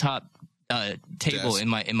a high top table in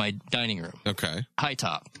my dining room. Okay. High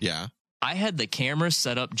top. Yeah. I had the camera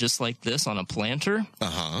set up just like this on a planter.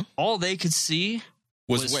 Uh-huh. All they could see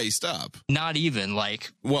was waist up. Not even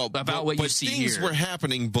like what you see here. Things were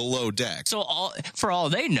happening below deck. So for all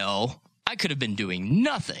they know, I could have been doing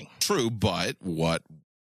nothing. True, but what?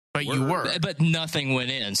 But you were. But nothing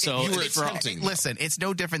went in. So you were attempting. Listen, it's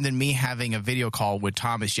no different than me having a video call with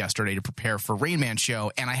Thomas yesterday to prepare for Rain Man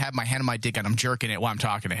show, and I have my hand on my dick and I'm jerking it while I'm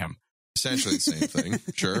talking to him. Essentially the same thing.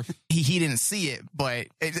 Sure. He didn't see it, but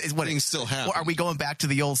it's what things still happen. Are we going back to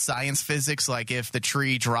the old science physics? Like if the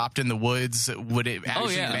tree dropped in the woods, would it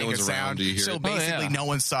actually make a sound? So basically, no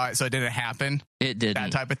one saw it, so it didn't happen. It didn't.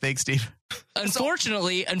 That type of thing, Steve.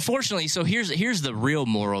 Unfortunately, so here's the real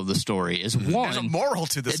moral of the story. Is one, there's a moral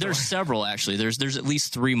to the story. There's several actually. There's at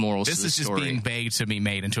least 3 morals. This to the is just story. being begged to be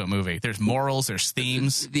made into a movie. There's morals. There's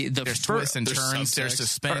themes. There's twists and turns. There's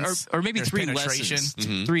suspense. Or maybe there's 3 penetration.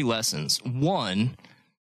 lessons. 3 lessons. 1,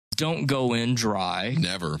 don't go in dry.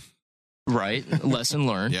 Never. Right. Lesson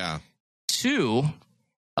learned. Yeah. 2,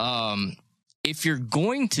 if you're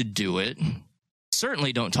going to do it,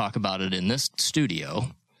 certainly don't talk about it in this studio.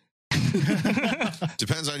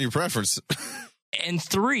 Depends on your preference. And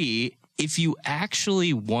 3, if you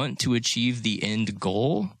actually want to achieve the end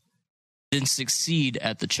goal, then succeed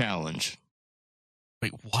at the challenge.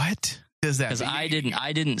 Wait, what does that mean? Because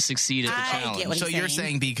I didn't succeed at the challenge. So you're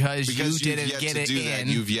saying because you didn't get it in,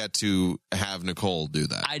 you've yet to have Nicole do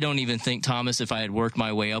that. I don't even think, Thomas, if I had worked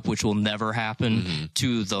my way up, which will never happen,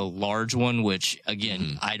 to the large one, which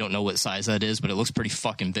again, I don't know what size that is, but it looks pretty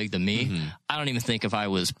fucking big to me. I don't even think if I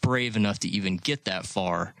was brave enough to even get that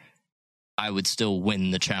far, I would still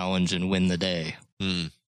win the challenge and win the day.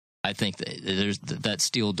 I think that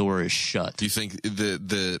steel door is shut. Do you think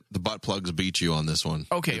the butt plugs beat you on this one?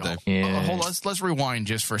 Okay, hold on. Let's rewind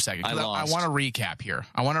just for a second. I want to recap here.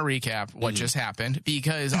 I want to recap what just happened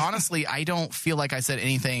because honestly, I don't feel like I said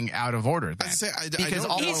anything out of order.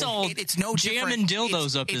 It's no jamming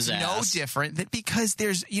dildos up his ass. It's no different because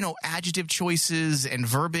there's adjective choices and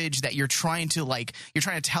verbiage that you're trying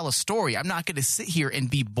to tell a story. I'm not going to sit here and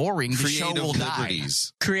be boring. The show will die.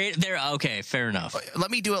 Okay, fair enough.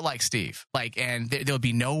 Let me do it like Steve, and there'll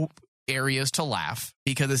be no areas to laugh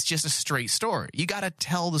because it's just a straight story. You got to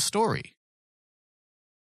tell the story,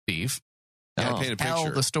 Steve. Paint a picture.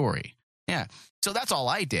 Tell the story. Yeah. So that's all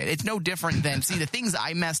I did. It's no different than the things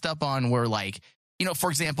I messed up on were for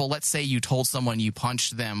example, let's say you told someone you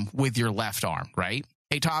punched them with your left arm, right?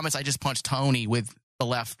 Hey, Thomas, I just punched Tony with my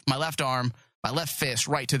left arm, my left fist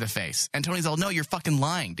right to the face. And Tony's all, no, you're fucking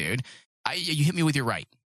lying, dude. You hit me with your right.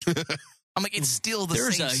 I'm like, it's still the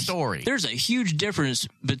same story. There's a huge difference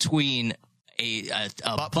between a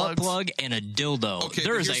butt plug and a dildo. Okay,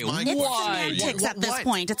 there's a wide semantics at this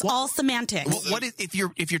point. It's all semantics. What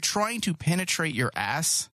if you're trying to penetrate your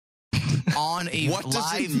ass? on a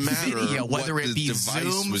live video, whether it be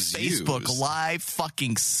Zoom, Facebook Live,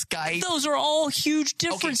 fucking Skype. Those are all huge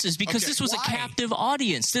differences because this was a captive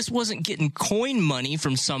audience. This wasn't getting coin money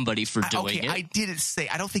from somebody for doing it. I didn't say,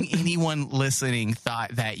 I don't think anyone listening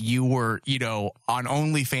thought that you were, on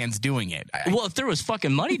OnlyFans doing it. Well, if there was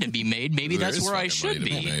fucking money to be made, maybe that's where I should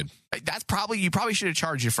be. That's you probably should have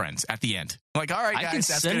charged your friends at the end. Like, all right, guys, I can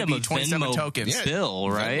that's send going to them be 27 Venmo tokens. bill,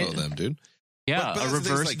 right? Venmo them, dude. Yeah, a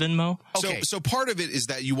reverse Venmo. Okay. So part of it is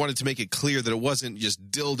that you wanted to make it clear that it wasn't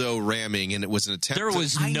just dildo ramming and it was an attempt. There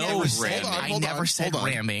was no ramming. I never said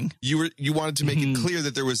ramming. You wanted to make it clear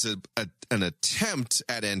that there was an attempt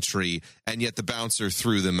at entry, and yet the bouncer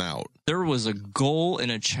threw them out. There was a goal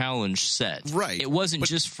and a challenge set. Right. It wasn't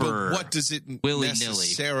just for but what does it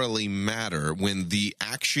necessarily matter when the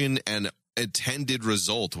action and intended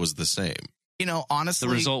result was the same? Honestly,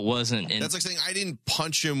 the result wasn't. That's like saying I didn't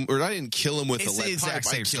punch him or I didn't kill him with a lead pipe.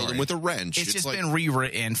 I killed him with a wrench. It's just been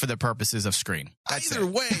rewritten for the purposes of Screen. Either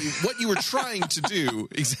way, what you were trying to do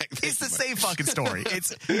exactly. It's the same fucking story.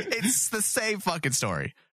 It's the same fucking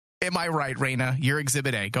story. Am I right, Raina? You're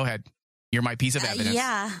Exhibit A. Go ahead. You're my piece of evidence.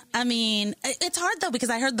 Yeah. I mean, it's hard, though,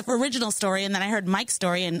 because I heard the original story and then I heard Mike's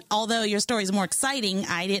story. And although your story is more exciting,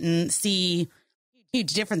 I didn't see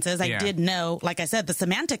huge differences. I did know, like I said, the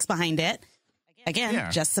semantics behind it.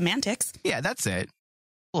 Again, just semantics. Yeah, that's it.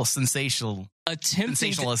 A little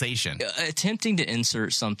sensationalization. Attempting to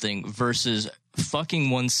insert something versus fucking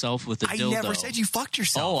oneself with a dildo. I never said you fucked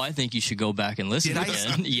yourself. Oh, I think you should go back and listen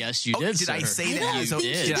again. Yes, you did, Did sir. I say that? You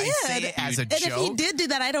did. Did I say it as a joke? And if he did do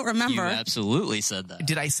that, I don't remember. You absolutely said that.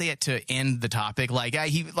 Did I say it to end the topic? Like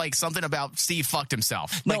something about Steve fucked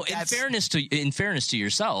himself. No, in fairness to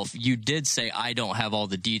yourself, you did say I don't have all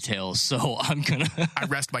the details, so I'm gonna. I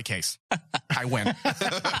rest my case. I win.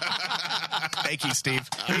 Thank you, Steve.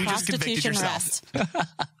 You just convicted yourself.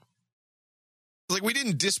 Like, we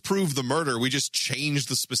didn't disprove the murder. We just changed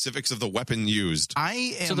the specifics of the weapon used.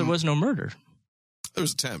 So there was no murder. There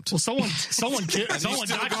was attempt. Well, someone got killed.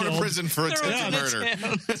 To prison for attempted murder.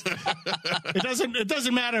 It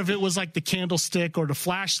doesn't matter if it was like the candlestick or the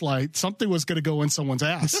flashlight. Something was going to go in someone's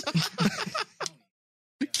ass.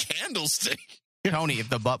 Candlestick. Tony, if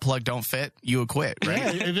the butt plug don't fit, you acquit,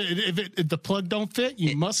 right? Yeah, if the plug don't fit,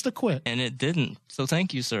 you must acquit. And it didn't. So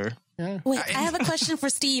thank you, sir. Yeah. Wait, I have a question for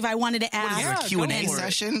Steve. I wanted to ask. What is a Q&A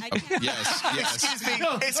session? Yes.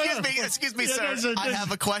 Excuse me, sir. I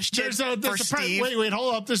have a question for Steve. Wait,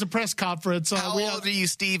 hold up. There's a press conference. How old are you,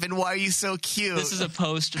 Steve, and why are you so cute? This is a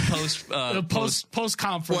post conference.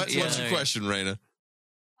 What's your question, Raina?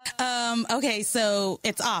 Okay, so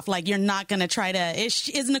it's off. Like, you're not going to try to...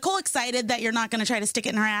 Is Nicole excited that you're not going to try to stick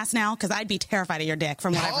it in her ass now? Because I'd be terrified of your dick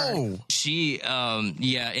from what I've heard. She,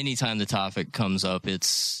 anytime the topic comes up,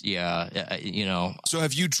 it's, So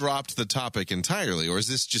have you dropped the topic entirely, or is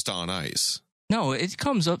this just on ice? No, it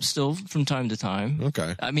comes up still from time to time.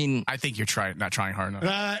 Okay. I mean... I think you're not trying hard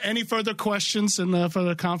enough. Any further questions for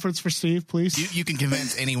the conference for Steve, please? You can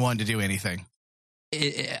convince anyone to do anything.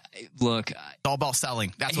 Look, it's all about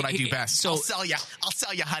selling. That's what I do best. So I'll sell you,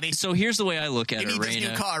 honey. So here's the way I look at it, Raina. You need this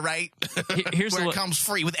new car, right? Here's where it comes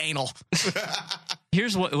free with anal.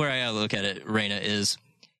 Here's where I look at it, Raina, is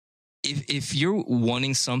if you're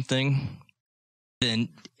wanting something, then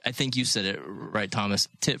I think you said it right, Thomas.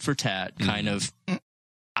 Tit for tat, kind of.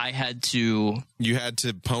 You had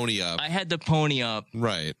to pony up. I had to pony up,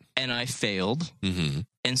 right? And I failed,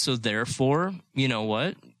 and so therefore, you know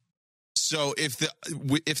what? So if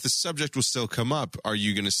the subject will still come up, are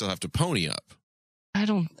you going to still have to pony up? I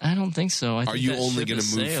don't think so. Are you only going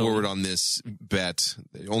to move forward on this bet?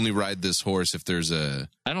 Only ride this horse if there's a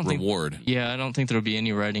reward. I don't think there'll be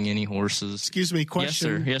any riding any horses. Excuse me,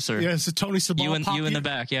 question. Yes, sir. Yeah, so Tony Sabal. You in the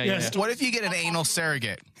back. Yeah. What if you get an anal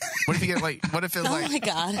surrogate? What if you get what if it's oh my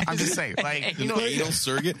God. I'm just saying, anal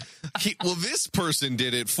surrogate? This person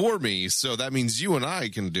did it for me, so that means you and I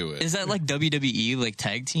can do it. Is that like WWE, like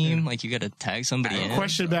tag team? Like you got to tag somebody in?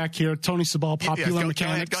 Question back here. Tony Sabal, Popular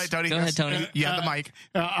Mechanics. Go ahead, Tony. Go ahead, Tony. You have the mic.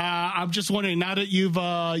 I'm just wondering, now that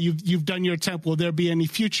you've done your attempt, will there be any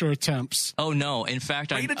future attempps? Oh no! In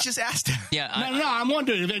fact, I just asked him. Yeah, no. I'm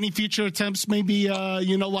wondering if any future attempts, maybe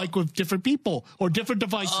like with different people or different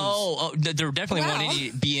devices. Oh, there definitely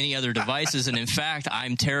won't be any other devices, and in fact,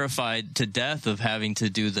 I'm terrified to death of having to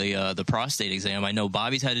do the prostate exam. I know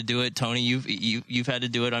Bobby's had to do it. Tony, you've had to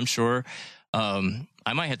do it. I'm sure.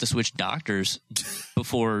 I might have to switch doctors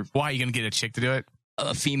before. Why are you going to get a chick to do it?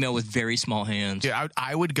 A female with very small hands. Yeah,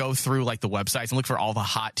 I would go through like the websites and look for all the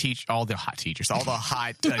hot teachers, all the hot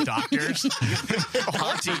doctors,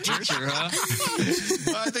 hot teachers.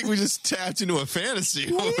 I think we just tapped into a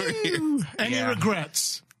fantasy over here. Any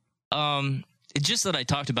regrets? It's just that I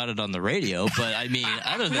talked about it on the radio, but I mean,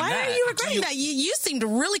 other than Why that. are you regretting that? You seemed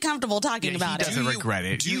really comfortable talking about it. He doesn't regret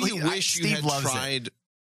it. Do you wish you had tried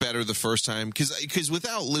better the first time? Because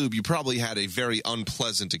without lube, you probably had a very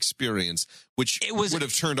unpleasant experience, which would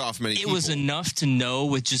have turned off many people. It was enough to know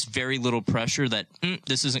with just very little pressure that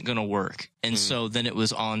this isn't going to work. And so then it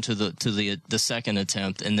was on to the second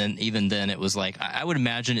attempt. And then even then it was like, I would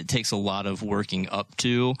imagine it takes a lot of working up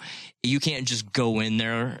to. You can't just go in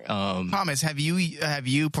there. Thomas, have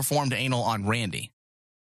you performed anal on Randy?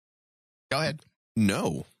 Go ahead.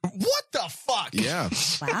 No. What the fuck? Yeah.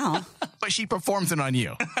 Wow. But she performs it on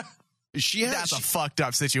you. That's a fucked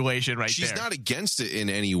up situation right there. She's not against it in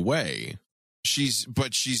any way. She's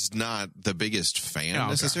not the biggest fan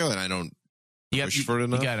necessarily, and I don't push for it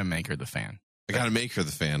enough. You got to make her the fan. I got to make her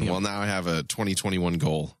the fan. Well, now I have a 2021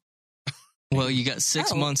 goal. Well, you got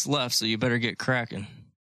 6 months left, so you better get cracking.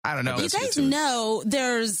 I don't know. You guys know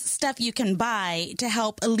there's stuff you can buy to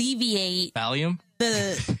help alleviate Valium?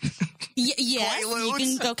 Yes, you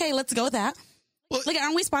can. Okay, let's go with that. Well, like,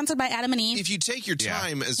 aren't we sponsored by Adam and Eve? If you take your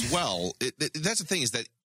time as well, that's the thing is that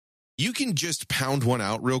you can just pound one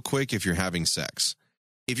out real quick if you're having sex.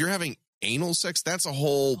 If you're having anal sex, that's a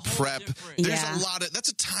whole prep. There's a lot of, that's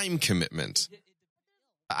a time commitment.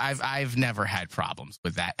 I've never had problems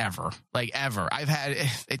with that ever. Like ever. I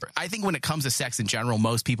think when it comes to sex in general,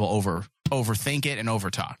 most people overthink it and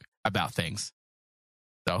overtalk about things.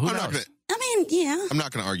 So who knows? I'm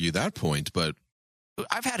not going to argue that point, but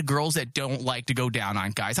I've had girls that don't like to go down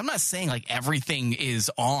on guys. I'm not saying like everything is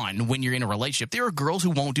on when you're in a relationship. There are girls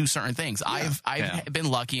who won't do certain things. Yeah. I've been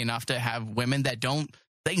lucky enough to have women that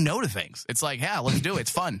they no to things. It's like, yeah, let's do it.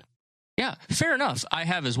 It's fun. Yeah, fair enough. I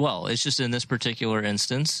have as well. It's just in this particular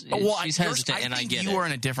instance, she's hesitant, and I get it. You are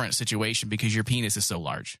in a different situation because your penis is so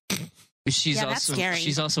large. That's scary.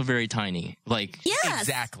 She's also very tiny. Like,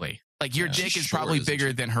 exactly. Like your dick is probably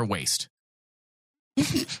bigger than her waist.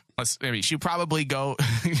 She'll probably go.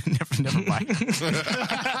 never mind. So,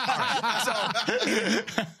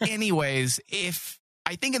 anyways,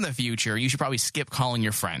 I think in the future you should probably skip calling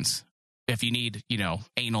your friends if you need,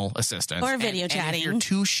 anal assistance or video chatting. And if you're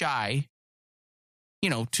too shy,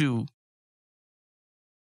 to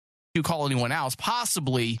call anyone else,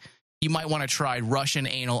 possibly you might want to try Russian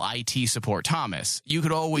anal IT support Thomas. You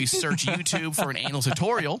could always search YouTube for an anal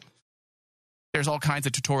tutorial. There's all kinds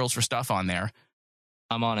of tutorials for stuff on there.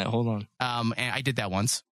 I'm on it. Hold on. And I did that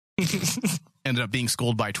once. Ended up being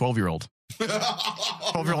schooled by a 12-year-old.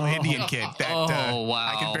 12-year-old Indian kid that wow.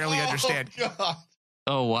 I could barely understand.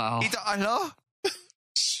 Oh, wow. Hello?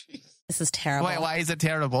 This is terrible. Why is it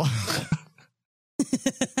terrible?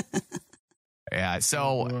 Yeah,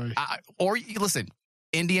 so, or listen,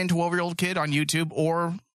 Indian 12-year-old kid on YouTube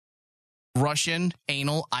or Russian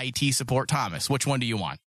anal IT support Thomas. Which one do you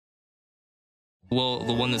want? Well,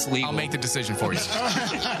 the one that's legal. I'll make the decision for you.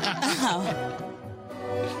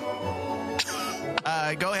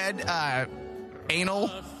 Go ahead.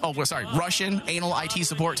 Russian anal IT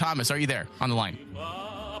support Thomas. Are you there on the line?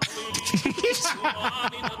 Go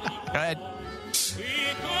ahead.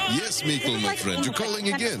 Yes, Mikkel, my friend. You're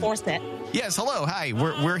calling again. Force it. Yes, hello. Hi,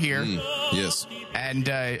 we're here. Yes. And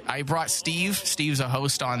I brought Steve. Steve's a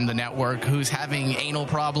host on the network who's having anal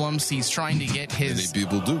problems. He's trying to get his... Many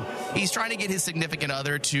people do. He's trying to get his significant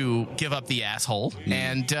other to give up the asshole.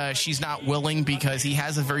 And she's not willing because he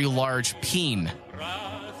has a very large peen.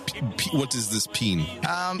 What is this peen?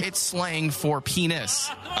 It's slang for penis.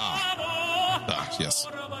 Yes.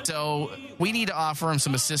 So we need to offer him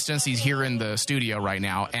some assistance. He's here in the studio right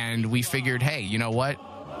now. And we figured, hey, you know what?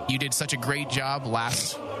 You did such a great job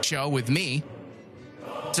last show with me.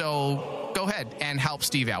 So go ahead and help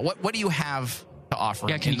Steve out. What do you have to offer?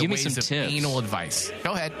 Yeah, can you give me some tips? Anal advice.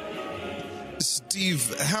 Go ahead.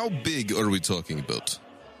 Steve, how big are we talking about?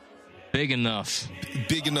 Big enough.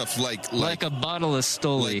 Big enough, like a bottle of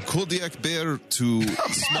Stoli. Like Kodiak Bear to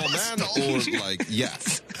small man, or like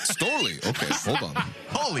Stoli. Okay, hold on.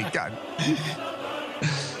 Holy God.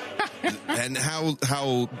 And how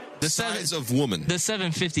the size of woman? The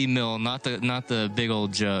 750 mil, not the big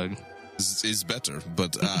old jug. Is better,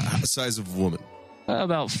 but size of woman.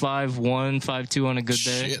 About 5'1", 5'2" on a good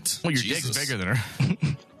day. Shit. Well, your dick's bigger than her.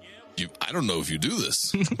 I don't know if you do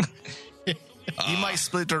this. You might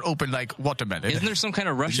split her open like watermelon. Isn't there some kind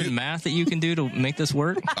of Russian math that you can do to make this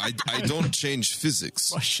work? I don't change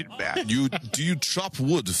physics. Russian math. Do you chop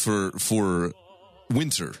wood for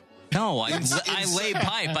winter? No, I lay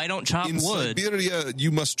pipe. I don't chop wood. In Siberia,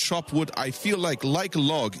 you must chop wood. I feel like a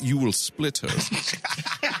log, you will split her.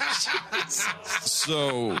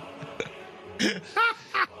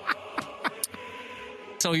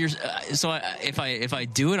 So if I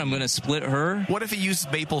do it, I'm going to split her. What if he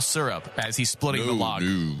uses maple syrup as he's splitting the log?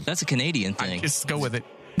 No. That's a Canadian thing. Just go with it.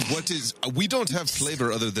 We don't have flavor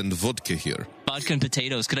other than vodka here. Vodka and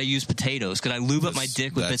potatoes. Could I use potatoes? Could I lube up my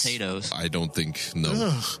dick with potatoes? I don't think, no.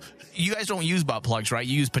 Ugh. You guys don't use butt plugs, right?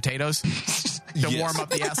 You use potatoes to warm up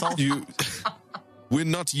the asshole? We're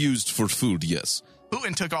not used for food, yes.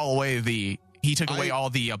 Putin took away all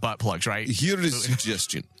the butt plugs, right? Here is a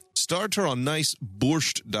suggestion. Start her on nice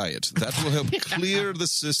borscht diet. That will help clear the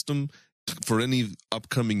system for any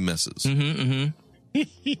upcoming messes.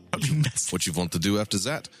 What you want to do after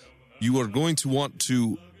that, you are going to want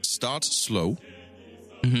to start slow.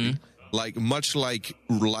 Much like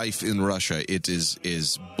life in Russia, it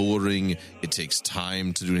is boring. It takes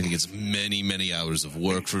time to do anything. It's many, many hours of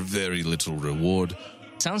work for very little reward.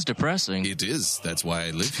 Sounds depressing. It is. That's why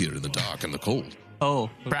I live here in the dark and the cold. Oh,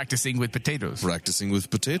 practicing with potatoes.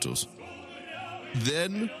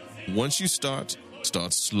 Then, once you start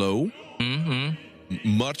slow.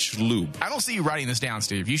 Much lube. I don't see you writing this down,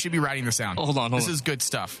 Steve. You should be writing this down. Hold on. This is good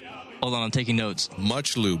stuff. Hold on, I'm taking notes.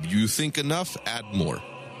 Much lube. You think enough, add more.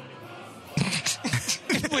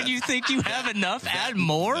 When you think you have enough, add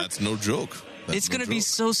more? That's no joke. It's going to be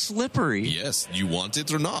so slippery. Yes, you want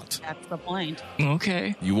it or not. That's the point.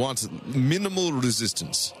 Okay. You want minimal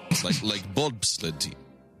resistance, like bobsled team.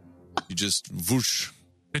 You just whoosh.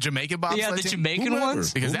 The Jamaican bobsled team? Yeah, the Jamaican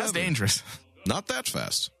ones? Because that's dangerous. Not that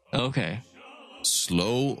fast. Okay.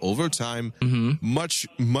 Slow over time, much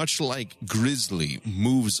like Grizzly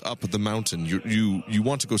moves up the mountain. You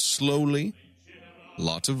want to go slowly,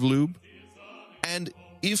 lot of lube, and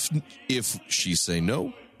if she say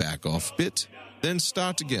no, back off bit, then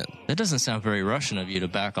start again. That doesn't sound very Russian of you to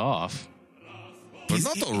back off. But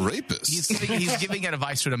not the rapist. He's giving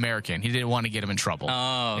advice to an American. He didn't want to get him in trouble.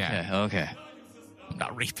 Oh, okay, okay. I'm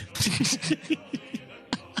not raping.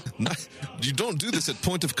 You don't do this at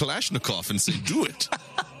point of Kalashnikov and say, do it.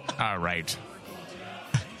 All right.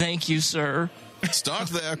 Thank you, sir. Start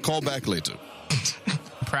there, call back later.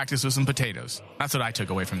 Practice with some potatoes. That's what I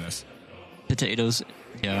took away from this. Potatoes,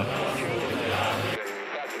 yeah.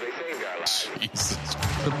 Jesus.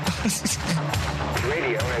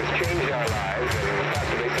 Radio has changed our lives and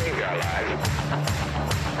possibly saved our lives.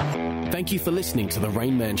 Thank you for listening to The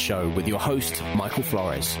Rain Man Show with your host, Michael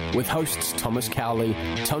Flores, with hosts Thomas Cowley,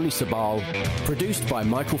 Tony Sabal, produced by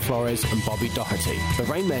Michael Flores and Bobby Doherty. The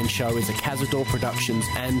Rain Man Show is a Cazador Productions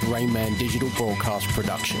and Rain Man Digital Broadcast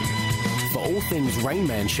production. For all things Rain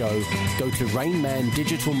Man Show, go to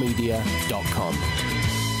rainmandigitalmedia.com.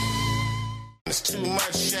 It's too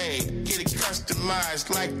much shade. Get it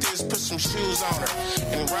customized like this. Put some shoes on her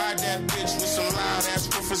and ride that bitch with some loud ass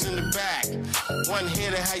woofers in the back. One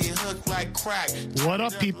hitter, how you hook like crack. What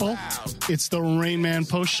up, people? It's the Rain Man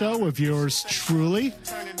Post Show with yours truly,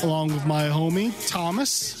 along with my homie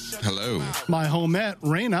Thomas. Hello. My homette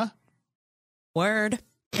Raina. Word.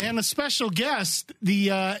 And a special guest, the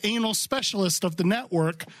anal specialist of the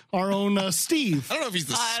network, our own Steve. I don't know if he's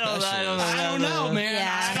the specialist. I don't know, man.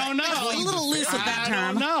 Yeah. I don't know. A little loose with that term.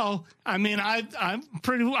 I don't know. I mean, I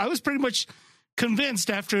was pretty much convinced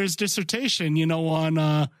after his dissertation,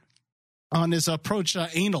 on his approach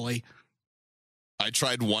anally. I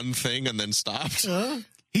tried one thing and then stopped.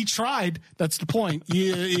 He tried. That's the point.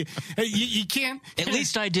 You can't. At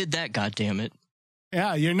least I did that, goddammit.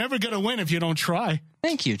 Yeah, you're never going to win if you don't try.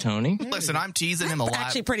 Thank you, Tony. Listen, I'm teasing him a lot.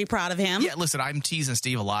 Actually pretty proud of him. Yeah, listen, I'm teasing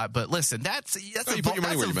Steve a lot, but listen, that's a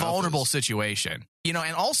vulnerable situation.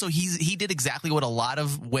 And also he did exactly what a lot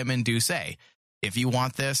of women do say. If you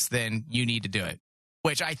want this, then you need to do it.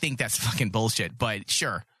 Which I think that's fucking bullshit, but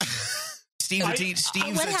sure. Steve's a team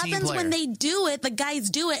player. What happens when they do it, the guys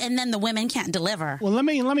do it, and then the women can't deliver? Well, let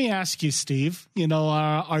me ask you, Steve.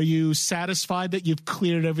 Are you satisfied that you've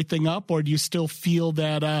cleared everything up, or do you still feel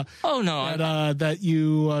that that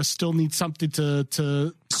you still need something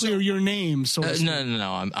to clear your name? So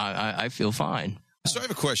no. I feel fine. So I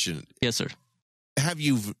have a question. Yes, sir. Have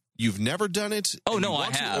You've never done it? Oh, no,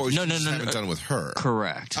 I have. Or no, haven't done it with her?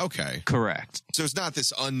 Correct. Okay. Correct. So it's not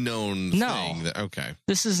this unknown thing. Okay.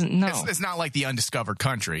 This isn't, no. It's not like the undiscovered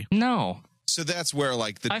country. No. So that's where,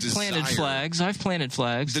 like, I've planted flags.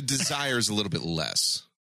 The desire is a little bit less.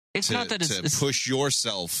 It's not that it's push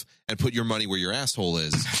yourself and put your money where your asshole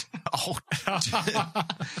is.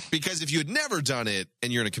 Because if you had never done it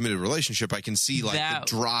and you're in a committed relationship, I can see like the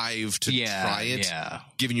drive to try it,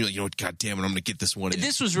 giving you like, God damn it, I'm going to get this one.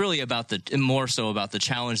 This was really more so about the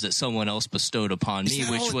challenge that someone else bestowed upon me,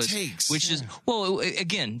 which is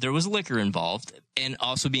again, there was liquor involved and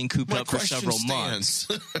also being cooped up for several months.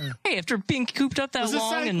 Hey, after being cooped up that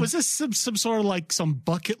long, was this some sort of like some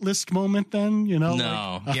bucket list moment then?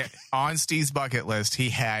 No. On Steve's bucket list, he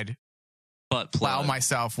had plow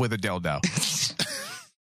myself with a dildo.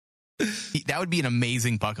 That would be an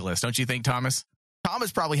amazing bucket list, don't you think, Thomas?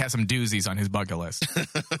 Thomas probably has some doozies on his bucket list.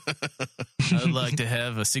 I'd like to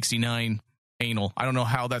have a 69 anal. I don't know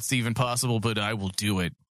how that's even possible, but I will do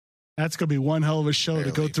it. That's going to be one hell of a show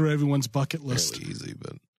to go through everyone's bucket list. Fairly easy,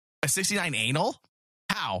 but a 69 anal?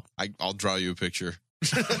 How? I'll draw you a picture.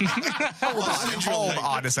 Hold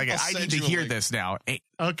on a second. I need to hear this now.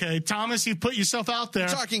 Okay, Thomas, you put yourself out there.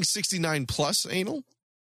 You're talking 69 plus anal?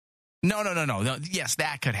 No. Yes,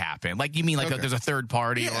 that could happen. Like, you mean like there's a third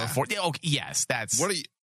party or a fourth? Okay, yes, that's. What are you?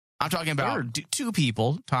 I'm talking about two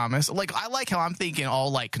people, Thomas. Like, I like how I'm thinking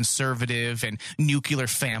all like conservative and nuclear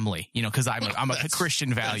family, because I'm a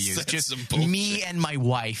Christian values. That's just me and my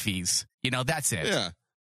wifeys. That's it. Yeah.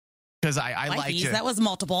 Because I like to. That was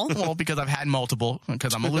multiple. Well, because I've had multiple,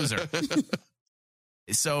 because I'm a loser.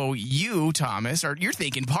 So you, Thomas, you're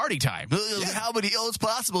thinking party time. How many? It's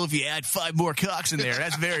possible if you add 5 more cocks in there.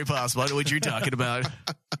 That's very possible. I know what you're talking about.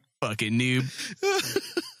 Fucking noob.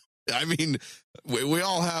 I mean, we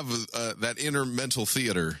all have that inner mental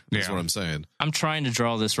theater, is what I'm saying. I'm trying to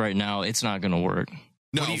draw this right now. It's not going to work.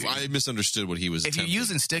 No, I misunderstood what he was If attempting. you're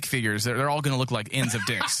using stick figures, they're all going to look like ends of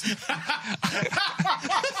dicks.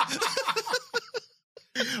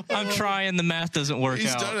 I'm trying. The math doesn't work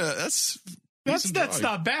He's out. Done That's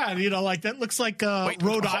not bad. Like that looks like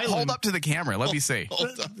Rhode Island. Hold up to the camera. Let me see.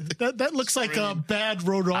 That looks like a bad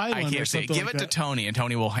Rhode Island. I can't see. Give it to Tony, and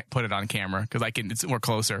Tony will put it on camera because we're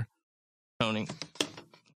closer. Tony.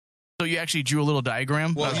 So you actually drew a little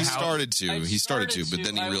diagram? Well, he started to, but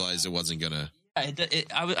then he realized it wasn't going to. I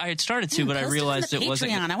had started to, but I realized it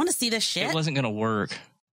wasn't. I want to see this shit. It wasn't going to work.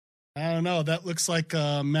 I don't know. That looks like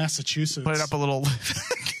Massachusetts. Put it up a little.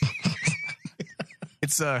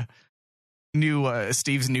 It's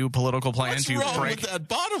Steve's new political plan. What's wrong with that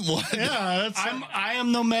bottom one? Yeah, I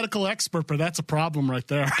am no medical expert, but that's a problem right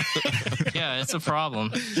there. Yeah, it's a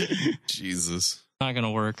problem. Jesus, not going to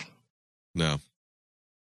work. No.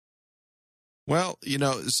 Well,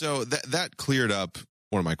 so that cleared up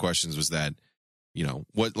one of my questions. Was that,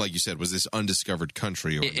 what, like you said, was this undiscovered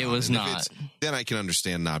country? Or it was not. Then I can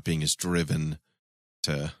understand not being as driven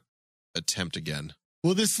to attempt again.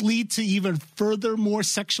 Will this lead to even further more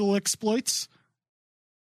sexual exploits?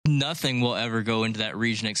 Nothing will ever go into that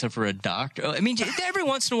region except for a doctor. I mean, every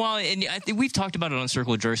once in a while, and I think we've talked about it on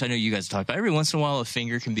Circle of Jerks. I know you guys talked about it. Every once in a while, a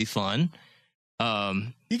finger can be fun.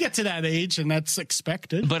 You get to that age, and that's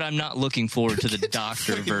expected. But I'm not looking forward to the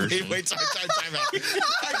doctor version. Wait, time out.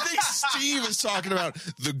 I think Steve is talking about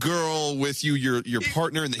the girl with you, your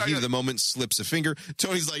partner, in the heat of the moment slips a finger.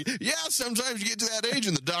 Tony's like, yeah, sometimes you get to that age,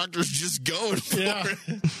 and the doctor's just going for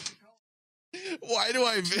it. Why do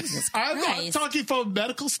I? I'm talking from a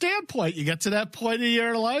medical standpoint. You get to that point in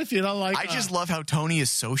your life, I just love how Tony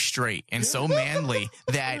is so straight and so manly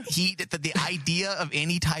that the idea of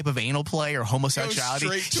any type of anal play or homosexuality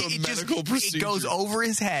it goes over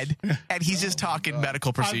his head, and he's just talking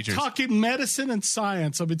medical procedures. I'm talking medicine and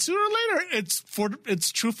science. I mean, sooner or later,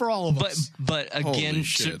 it's true for all of us. But again,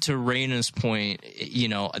 to Raina's point,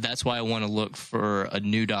 that's why I want to look for a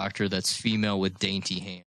new doctor that's female with dainty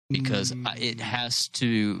hands. Because it has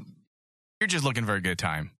to. You're just looking for a good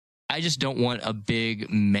time. I just don't want a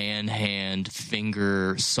big man hand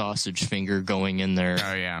sausage finger going in there.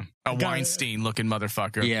 Oh, yeah. A Weinstein-looking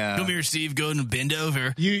motherfucker. Yeah. Come here, Steve. Go and bend over.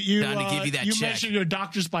 Time to give you that check. You measure your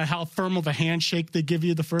doctors by how firm of a handshake they give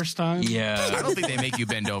you the first time? Yeah. I don't think they make you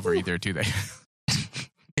bend over either, do they?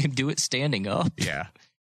 They do it standing up. Yeah.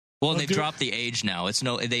 Well, they've dropped the age now.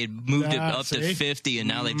 They moved it up to 50, and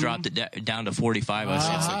now they dropped it down to 45. It's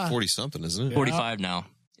like 40-something, isn't it? 45 now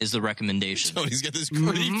is the recommendation. Tony's got this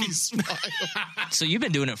creepy smile. So you've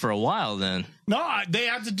been doing it for a while, then? No, they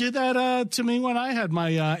had to do that to me when I had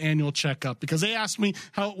my annual checkup, because they asked me,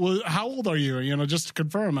 how old are you? Just to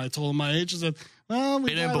confirm. I told them my age. I said, well,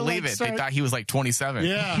 they didn't believe it. They thought he was like 27.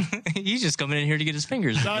 Yeah. He's just coming in here to get his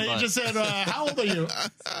fingers. No, he just said, how old are you?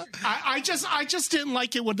 I just didn't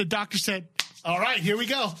like it when the doctor said, all right, here we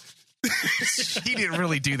go. He didn't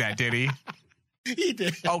really do that, did he? He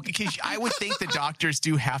did. Oh, because I would think the doctors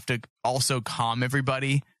do have to also calm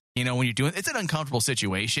everybody. When you're doing it's an uncomfortable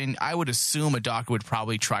situation. I would assume a doctor would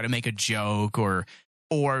probably try to make a joke or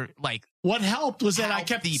or like what helped was that I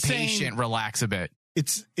kept the patient relax a bit.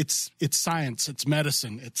 It's science. It's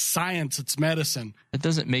medicine. It's science. It's medicine. That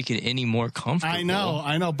doesn't make it any more comfortable. I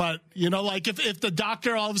know. But, like if the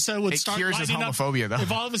doctor all of a sudden would start cures his homophobia, though. If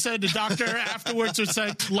all of a sudden the doctor afterwards would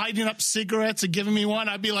start lighting up cigarettes and giving me one,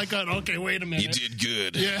 I'd be like, okay, wait a minute. You did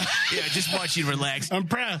good. Yeah. Yeah, just want you to relax. I'm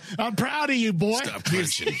proud of you, boy. Stop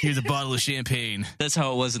punching. Here's a bottle of champagne. That's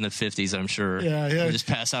how it was in the 50s, I'm sure. Yeah. You just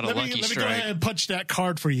pass out a Lucky Strike. Let me Strike. go ahead and punch that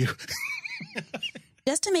card for you.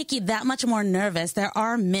 Just to make you that much more nervous, there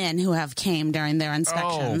are men who have came during their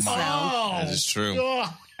inspections. That is true.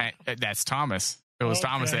 That's Thomas. It was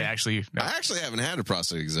Thomas that actually... No. I actually haven't had a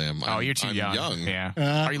prostate exam. You're too young.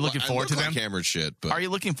 Yeah. Are you looking forward to them? Hammered shit, but are you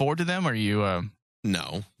looking forward to them? Or are you...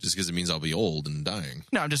 No, just because it means I'll be old and dying.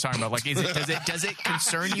 No, I'm just talking about, like, does it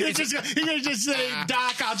concern you? You're going to just say,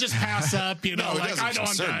 Doc, I'll just pass up, No, it doesn't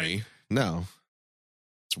concern me. No.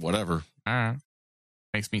 It's whatever. All right.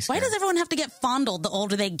 Makes me scared. Why does everyone have to get fondled the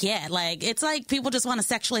older they get? Like, it's like people just want to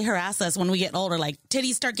sexually harass us when we get older. Like,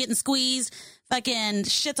 titties start getting squeezed. Fucking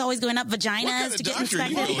shit's always going up vaginas to get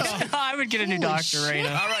inspected. I would get a new doctor,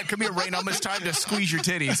 Raina. All right, come here, Raina. It's time to squeeze your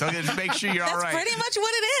titties. So just make sure you're all right. That's pretty much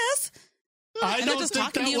what it is. I don't just think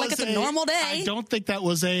talking that to you like it's a normal day. I don't think that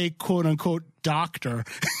was a quote unquote doctor.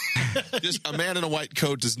 Just a man in a white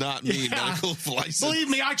coat does not mean medical license. Believe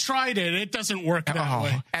me, I tried it. It doesn't work that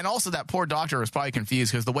way. And also, that poor doctor was probably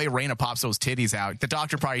confused because the way Raina pops those titties out, the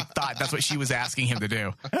doctor probably thought that's what she was asking him to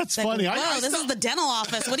do. That's funny. Whoa, this is the dental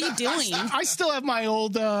office. What are you doing? I still have my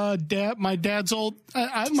old I have my dad's old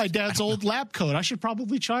lab coat. I should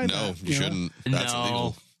probably try that. No, you shouldn't. That's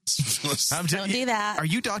illegal. Don't do that. Are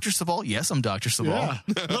you Dr. Sabal? Yes, I'm Dr. Sabal.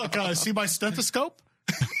 Yeah. Look, see my stethoscope?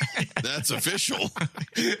 That's official.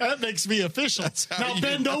 That makes me official. Now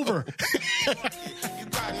bend over.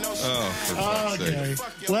 Okay.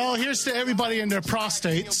 Well, here's to everybody and their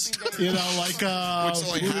prostates. Which is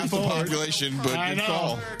only half the population, but I good know.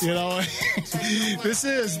 call. This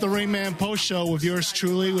is the Rain Man Post Show with yours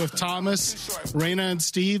truly, with Thomas, Raina, and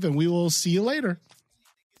Steve, and we will see you later.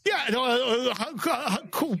 Yeah,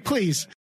 cool, please.